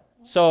now.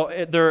 So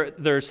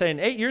they're saying,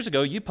 8 years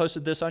ago, you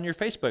posted this on your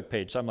Facebook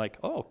page. So I'm like,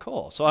 oh,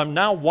 cool. So I'm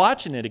now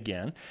watching it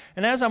again.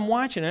 And as I'm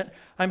watching it,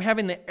 I'm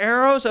having the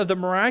arrows of the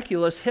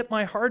miraculous hit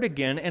my heart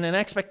again, and an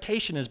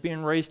expectation is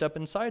being raised up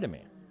inside of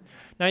me.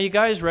 Now, you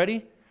guys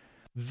ready?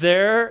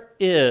 There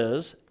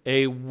is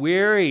a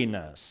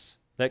weariness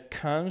that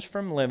comes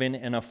from living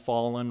in a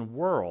fallen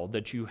world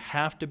that you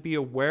have to be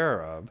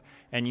aware of,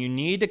 and you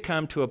need to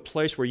come to a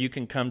place where you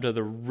can come to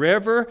the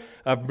river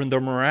of the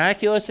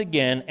miraculous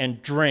again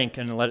and drink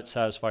and let it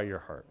satisfy your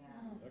heart.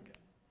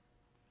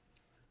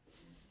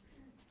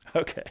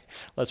 Okay,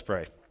 let's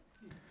pray.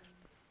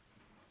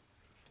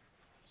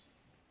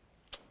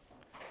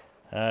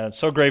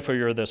 So grateful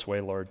you're this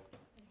way, Lord.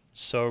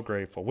 So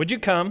grateful. Would you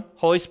come?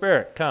 Holy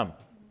Spirit, come.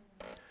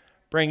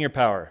 Bring your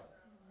power.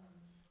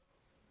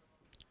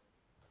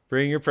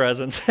 Bring your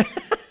presence.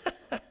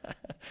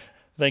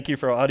 Thank you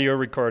for audio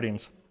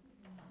recordings.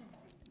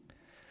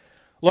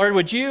 Lord,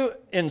 would you,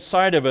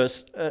 inside of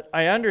us,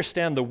 I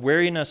understand the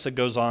weariness that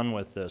goes on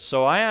with this.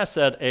 So I ask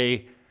that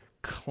a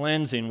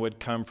cleansing would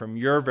come from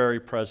your very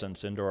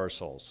presence into our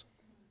souls.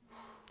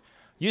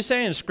 You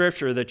say in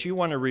Scripture that you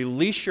want to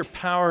release your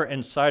power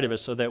inside of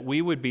us so that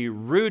we would be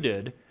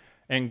rooted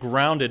and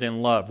grounded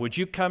in love. Would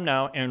you come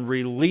now and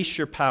release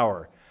your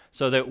power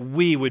so that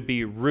we would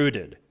be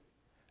rooted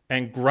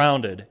and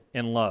grounded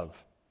in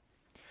love?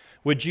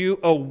 Would you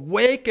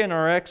awaken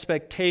our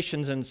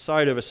expectations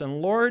inside of us?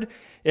 And Lord,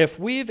 if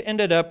we've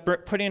ended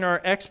up putting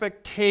our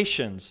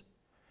expectations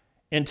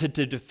into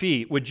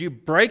defeat, would you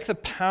break the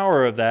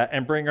power of that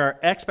and bring our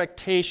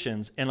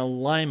expectations in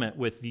alignment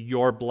with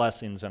your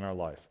blessings in our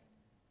life?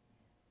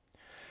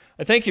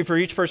 I thank you for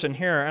each person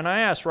here, and I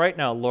ask right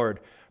now, Lord,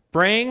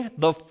 bring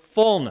the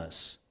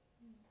fullness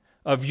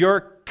of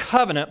your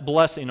covenant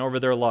blessing over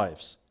their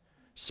lives,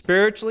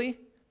 spiritually,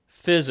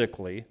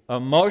 physically,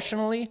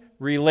 emotionally,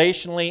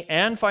 relationally,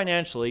 and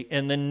financially,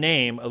 in the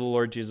name of the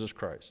Lord Jesus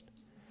Christ.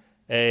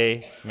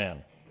 Amen.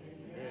 Amen.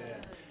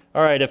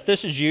 All right, if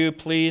this is you,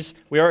 please,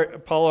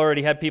 Paul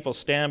already had people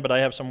stand, but I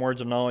have some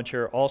words of knowledge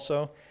here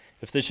also.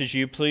 If this is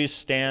you, please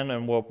stand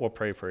and we'll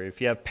pray for you. If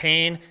you have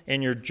pain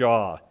in your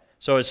jaw,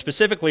 so it's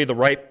specifically the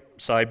right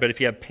side, but if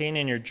you have pain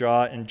in your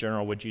jaw in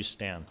general, would you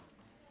stand?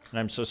 And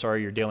I'm so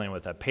sorry you're dealing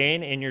with that.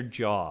 Pain in your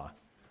jaw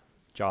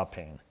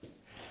pain.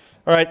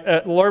 All right,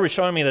 the Lord was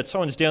showing me that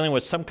someone's dealing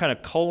with some kind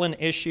of colon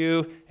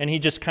issue, and he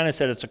just kind of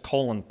said it's a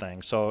colon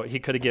thing. So he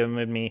could have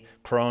given me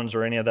Crohn's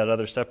or any of that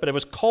other stuff, but it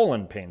was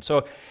colon pain.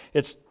 So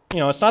it's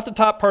not the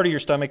top part of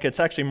your stomach. It's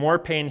actually more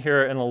pain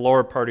here in the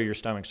lower part of your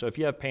stomach. So if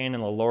you have pain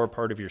in the lower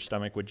part of your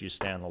stomach, would you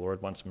stand? The Lord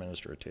wants to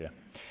minister to you.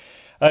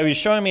 He was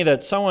showing me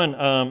that someone,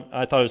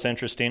 I thought it was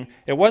interesting,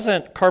 it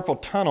wasn't carpal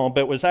tunnel,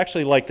 but it was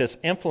actually like this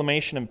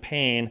inflammation and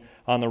pain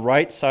on the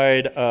right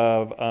side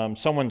of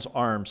someone's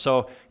arm.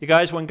 So you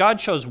guys, when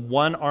God shows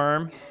one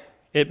arm,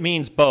 it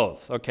means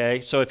both, okay?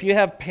 So if you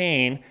have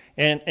pain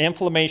and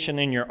inflammation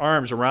in your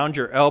arms around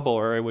your elbow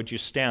area, would you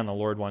stand? The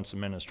Lord wants to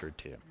minister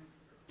to you.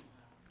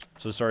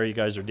 So sorry you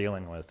guys are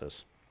dealing with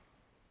this.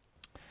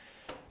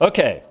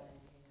 Okay.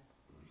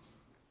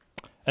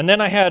 And then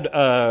I had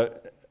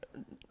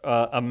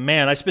a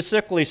man. I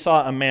specifically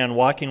saw a man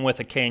walking with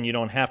a cane. You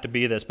don't have to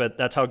be this, but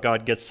that's how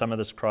God gets some of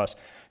this across.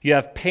 You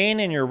have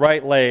pain in your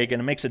right leg, and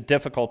it makes it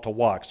difficult to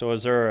walk. So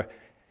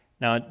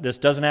now this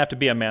doesn't have to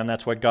be a man.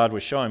 That's what God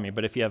was showing me.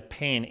 But if you have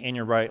pain in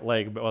your right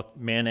leg, both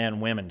men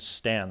and women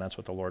stand. That's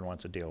what the Lord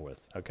wants to deal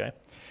with, okay?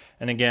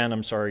 And again,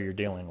 I'm sorry you're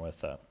dealing with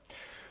that.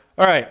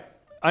 All right.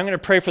 I'm going to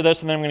pray for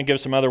this, and then I'm going to give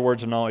some other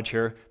words of knowledge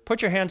here.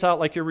 Put your hands out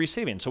like you're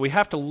receiving. So we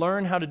have to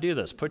learn how to do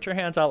this. Put your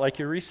hands out like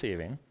you're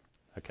receiving.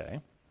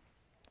 Okay.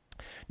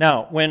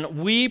 Now, when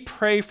we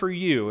pray for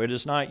you, it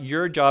is not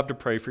your job to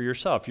pray for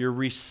yourself. You're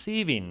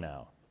receiving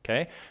now.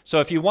 Okay? So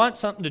if you want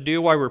something to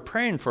do while we're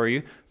praying for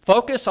you,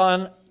 focus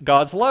on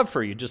God's love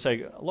for you. Just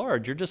say,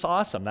 Lord, you're just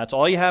awesome. That's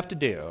all you have to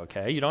do.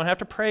 Okay? You don't have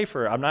to pray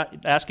for it. I'm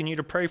not asking you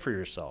to pray for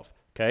yourself.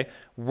 Okay?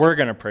 We're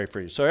going to pray for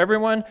you. So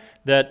everyone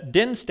that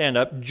didn't stand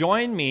up,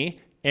 join me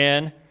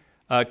in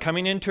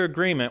coming into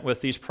agreement with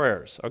these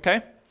prayers.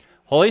 Okay?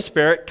 Holy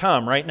Spirit,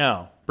 come right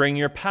now. Bring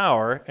your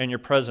power and your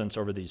presence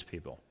over these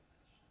people.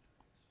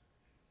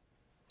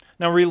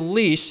 Now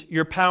release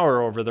your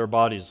power over their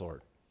bodies,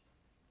 Lord.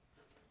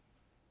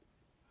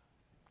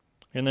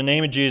 In the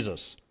name of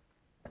Jesus.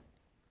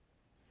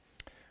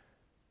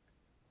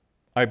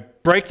 I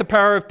break the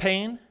power of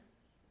pain.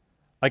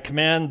 I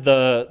command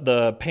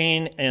the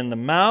pain in the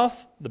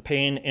mouth, the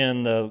pain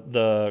in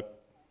the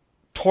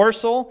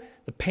torso,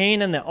 the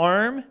pain in the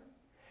arm,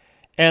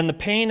 and the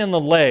pain in the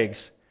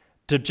legs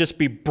to just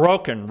be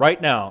broken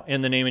right now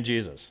in the name of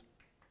Jesus.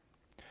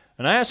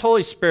 And I ask,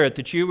 Holy Spirit,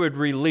 that you would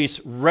release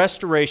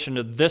restoration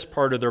to this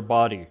part of their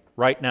body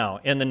right now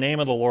in the name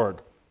of the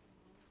Lord.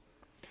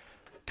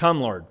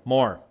 Come, Lord,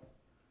 more.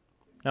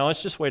 Now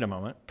let's just wait a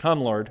moment.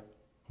 Come, Lord,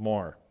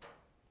 more.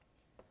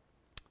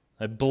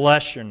 I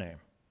bless your name.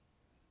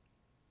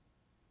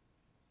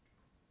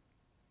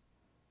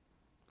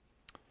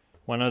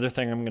 One other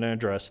thing I'm going to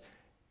address.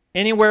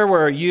 Anywhere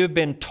where you've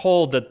been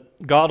told that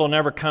God will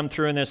never come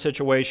through in this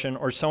situation,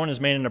 or someone has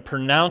made a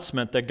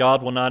pronouncement that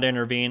God will not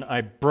intervene,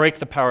 I break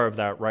the power of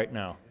that right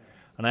now.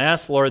 And I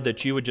ask, Lord,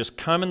 that you would just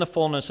come in the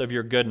fullness of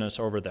your goodness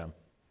over them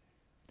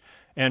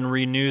and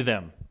renew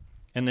them.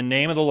 In the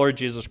name of the Lord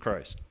Jesus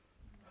Christ.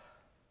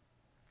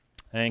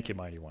 Thank you,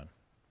 Mighty One.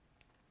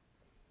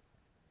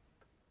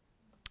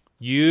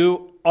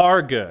 You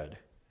are good,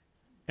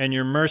 and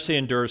your mercy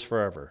endures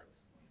forever.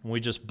 And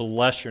we just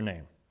bless your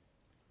name.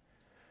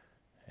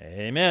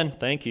 Amen.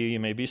 Thank you. You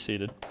may be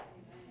seated.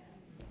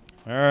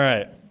 All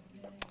right.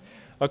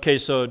 Okay,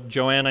 so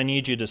Joanne, I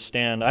need you to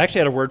stand. I actually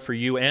had a word for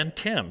you and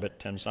Tim, but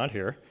Tim's not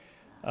here.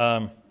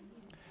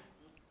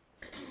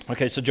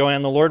 Okay, so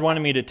Joanne, the Lord wanted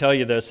me to tell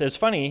you this. It's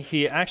funny,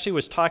 he actually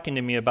was talking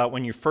to me about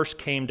when you first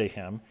came to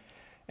him,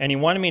 and he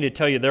wanted me to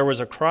tell you there was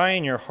a cry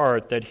in your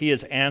heart that he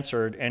has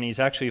answered, and he's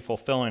actually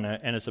fulfilling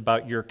it, and it's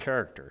about your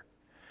character.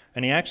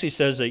 And he actually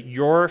says that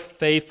you're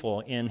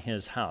faithful in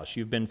his house.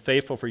 You've been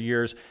faithful for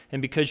years,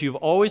 and because you've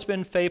always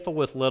been faithful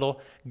with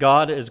little,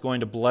 God is going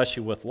to bless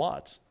you with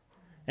lots.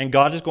 And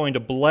God is going to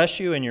bless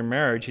you in your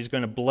marriage. He's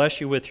going to bless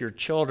you with your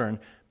children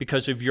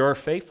because of your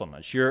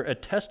faithfulness. You're a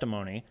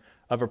testimony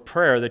of a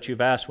prayer that you've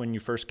asked when you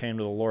first came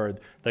to the Lord,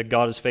 that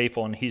God is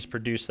faithful and he's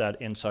produced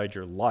that inside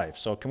your life.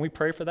 So can we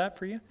pray for that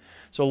for you?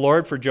 So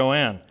Lord, for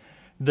Joanne,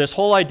 this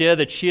whole idea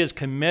that she has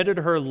committed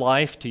her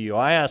life to you,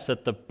 I ask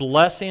that the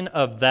blessing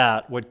of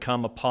that would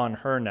come upon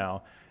her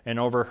now and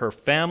over her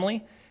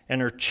family and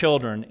her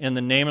children in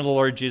the name of the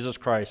Lord Jesus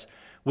Christ.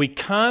 We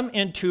come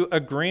into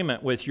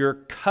agreement with your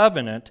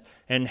covenant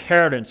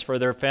inheritance for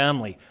their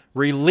family.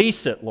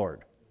 Release it,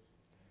 Lord.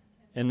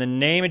 In the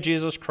name of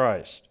Jesus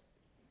Christ.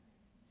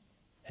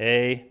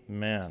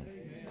 Amen.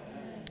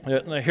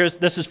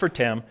 This is for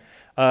Tim.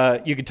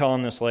 You can tell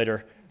him this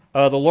later.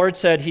 The Lord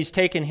said he's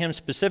taken him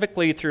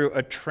specifically through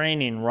a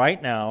training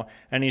right now,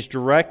 and he's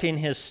directing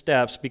his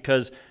steps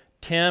because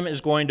Tim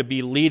is going to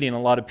be leading a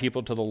lot of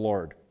people to the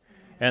Lord.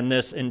 And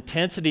this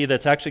intensity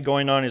that's actually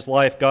going on in his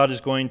life, God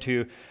is going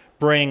to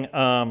bring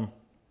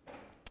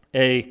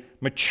a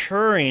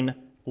maturing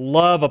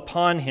love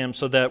upon him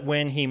so that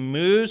when he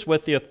moves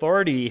with the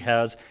authority he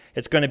has,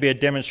 it's going to be a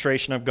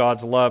demonstration of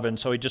God's love. And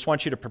so he just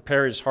wants you to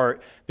prepare his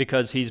heart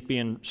because he's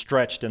being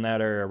stretched in that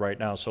area right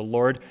now. So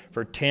Lord,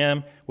 for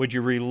Tim, would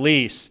you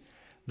release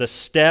the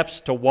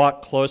steps to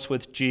walk close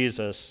with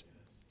Jesus?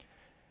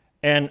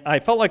 And I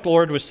felt like the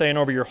Lord was saying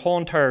over your whole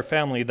entire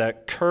family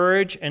that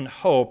courage and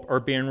hope are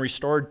being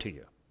restored to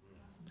you.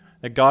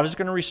 That God is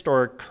going to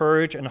restore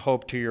courage and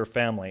hope to your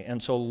family.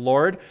 And so,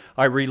 Lord,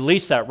 I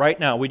release that right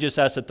now. We just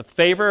ask that the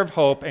favor of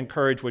hope and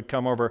courage would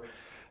come over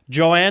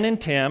Joanne and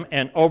Tim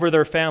and over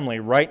their family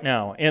right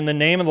now. In the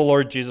name of the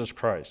Lord Jesus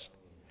Christ.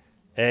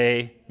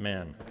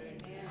 Amen.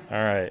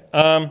 All right.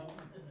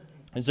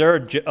 Is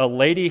there a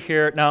lady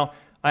here? Now,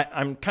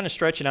 I'm kind of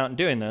stretching out and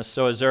doing this.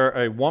 So is there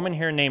a woman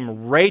here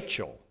named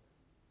Rachel?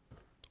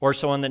 Or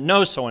someone that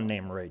knows someone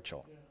named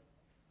Rachel?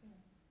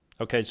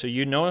 Okay, so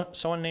you know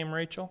someone named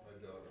Rachel?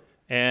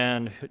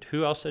 And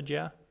who else said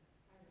yeah?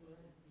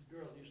 The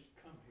girl used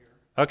to come here.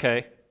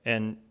 Okay,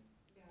 and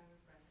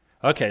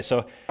okay,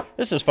 so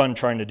this is fun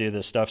trying to do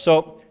this stuff.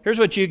 So here's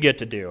what you get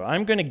to do.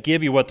 I'm going to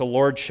give you what the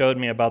Lord showed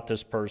me about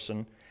this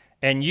person,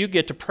 and you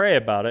get to pray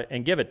about it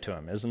and give it to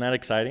him. Isn't that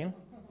exciting?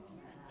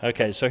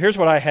 Okay, so here's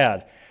what I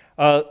had.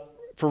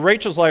 For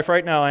Rachel's life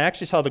right now, I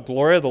actually saw the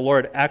glory of the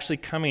Lord actually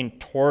coming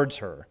towards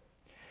her.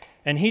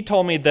 And he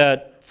told me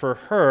that for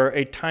her,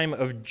 a time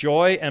of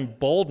joy and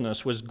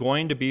boldness was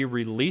going to be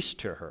released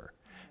to her.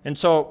 And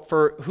so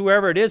for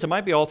whoever it is, it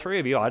might be all three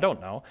of you, I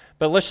don't know.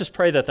 But let's just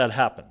pray that that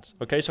happens.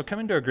 Okay, so come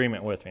into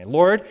agreement with me.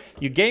 Lord,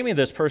 you gave me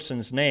this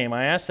person's name.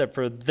 I ask that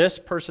for this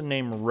person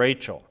named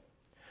Rachel,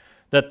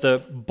 that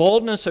the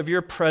boldness of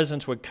your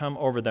presence would come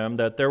over them,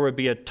 that there would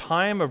be a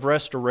time of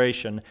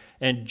restoration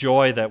and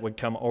joy that would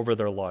come over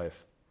their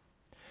life.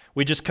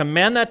 We just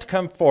command that to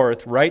come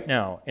forth right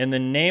now in the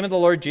name of the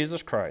Lord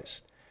Jesus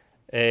Christ.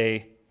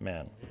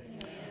 Amen.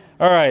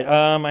 All right,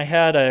 I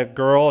had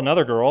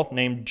another girl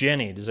named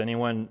Jenny. Does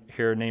anyone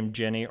here named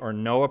Jenny or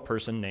know a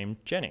person named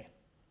Jenny?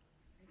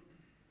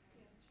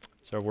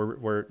 So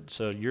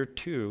so you're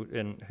two,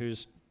 and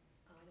who's?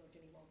 I know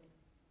Jenny Walden.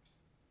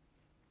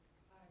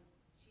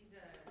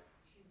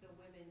 She's the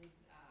women's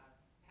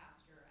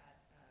pastor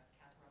at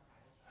Castle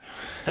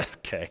Rock Bible.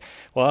 Okay,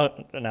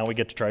 well, now we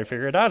get to try to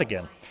figure it out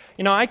again.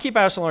 You know, I keep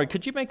asking Lord,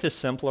 could you make this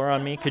simpler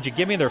on me? Could you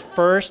give me their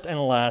first and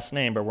last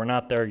name? But we're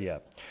not there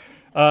yet.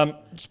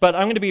 But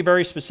I'm going to be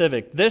very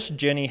specific. This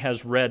Jenny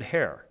has red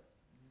hair.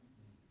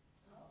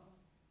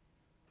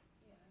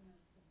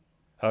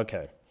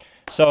 Okay.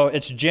 So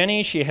it's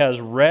Jenny. She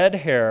has red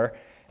hair.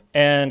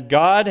 And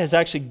God has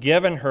actually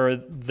given her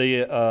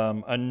the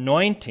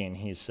anointing,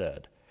 he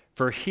said,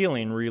 for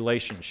healing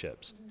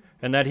relationships.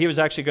 And that he was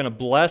actually going to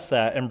bless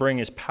that and bring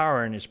his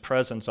power and his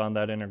presence on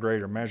that in a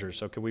greater measure.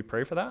 So could we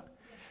pray for that?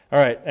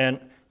 All right. And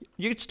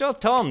you could still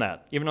tell them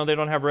that, even though they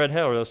don't have red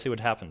hair. Let's see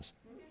what happens.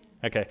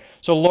 Okay,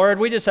 so Lord,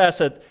 we just ask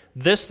that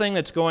this thing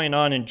that's going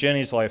on in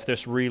Jenny's life,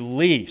 this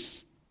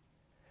release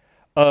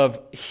of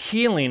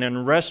healing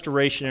and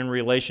restoration in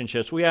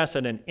relationships, we ask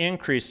that an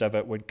increase of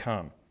it would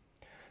come,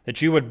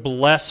 that you would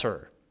bless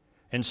her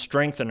and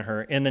strengthen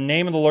her in the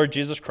name of the Lord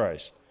Jesus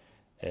Christ.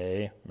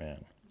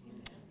 Amen.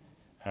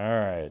 All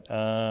right,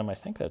 I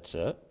think that's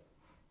it.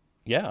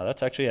 Yeah,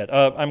 that's actually it.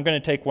 I'm going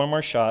to take one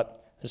more shot.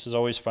 This is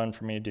always fun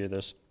for me to do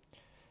this.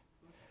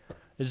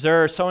 Is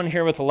there someone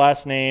here with the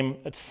last name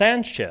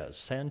Sanchez?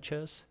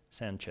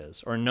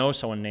 Sanchez. Or know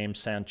someone named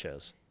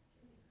Sanchez?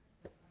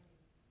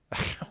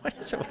 What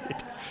is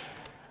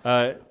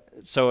it?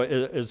 So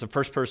is the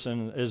first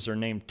person, is their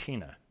name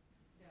Tina?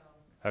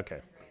 No.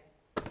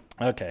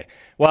 Okay.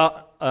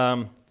 Well,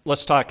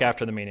 let's talk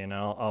after the meeting, and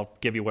I'll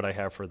give you what I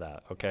have for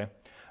that, okay?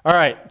 All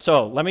right,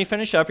 so let me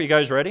finish up. Are you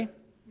guys ready?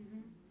 Mm-hmm.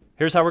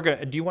 Here's how we're going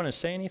to, do you want to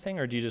say anything,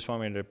 or do you just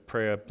want me to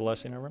pray a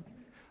blessing over them?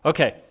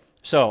 Okay.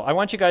 So I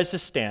want you guys to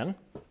stand.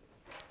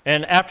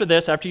 And after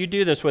this, after you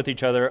do this with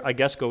each other, I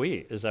guess go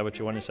eat. Is that what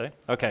you want to say?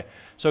 Okay.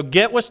 So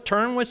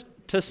turn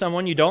to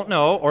someone you don't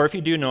know, or if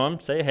you do know them,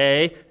 say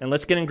hey, and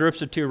let's get in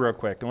groups of two real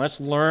quick. And let's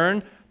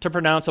learn to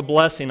pronounce a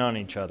blessing on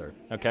each other.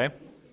 Okay?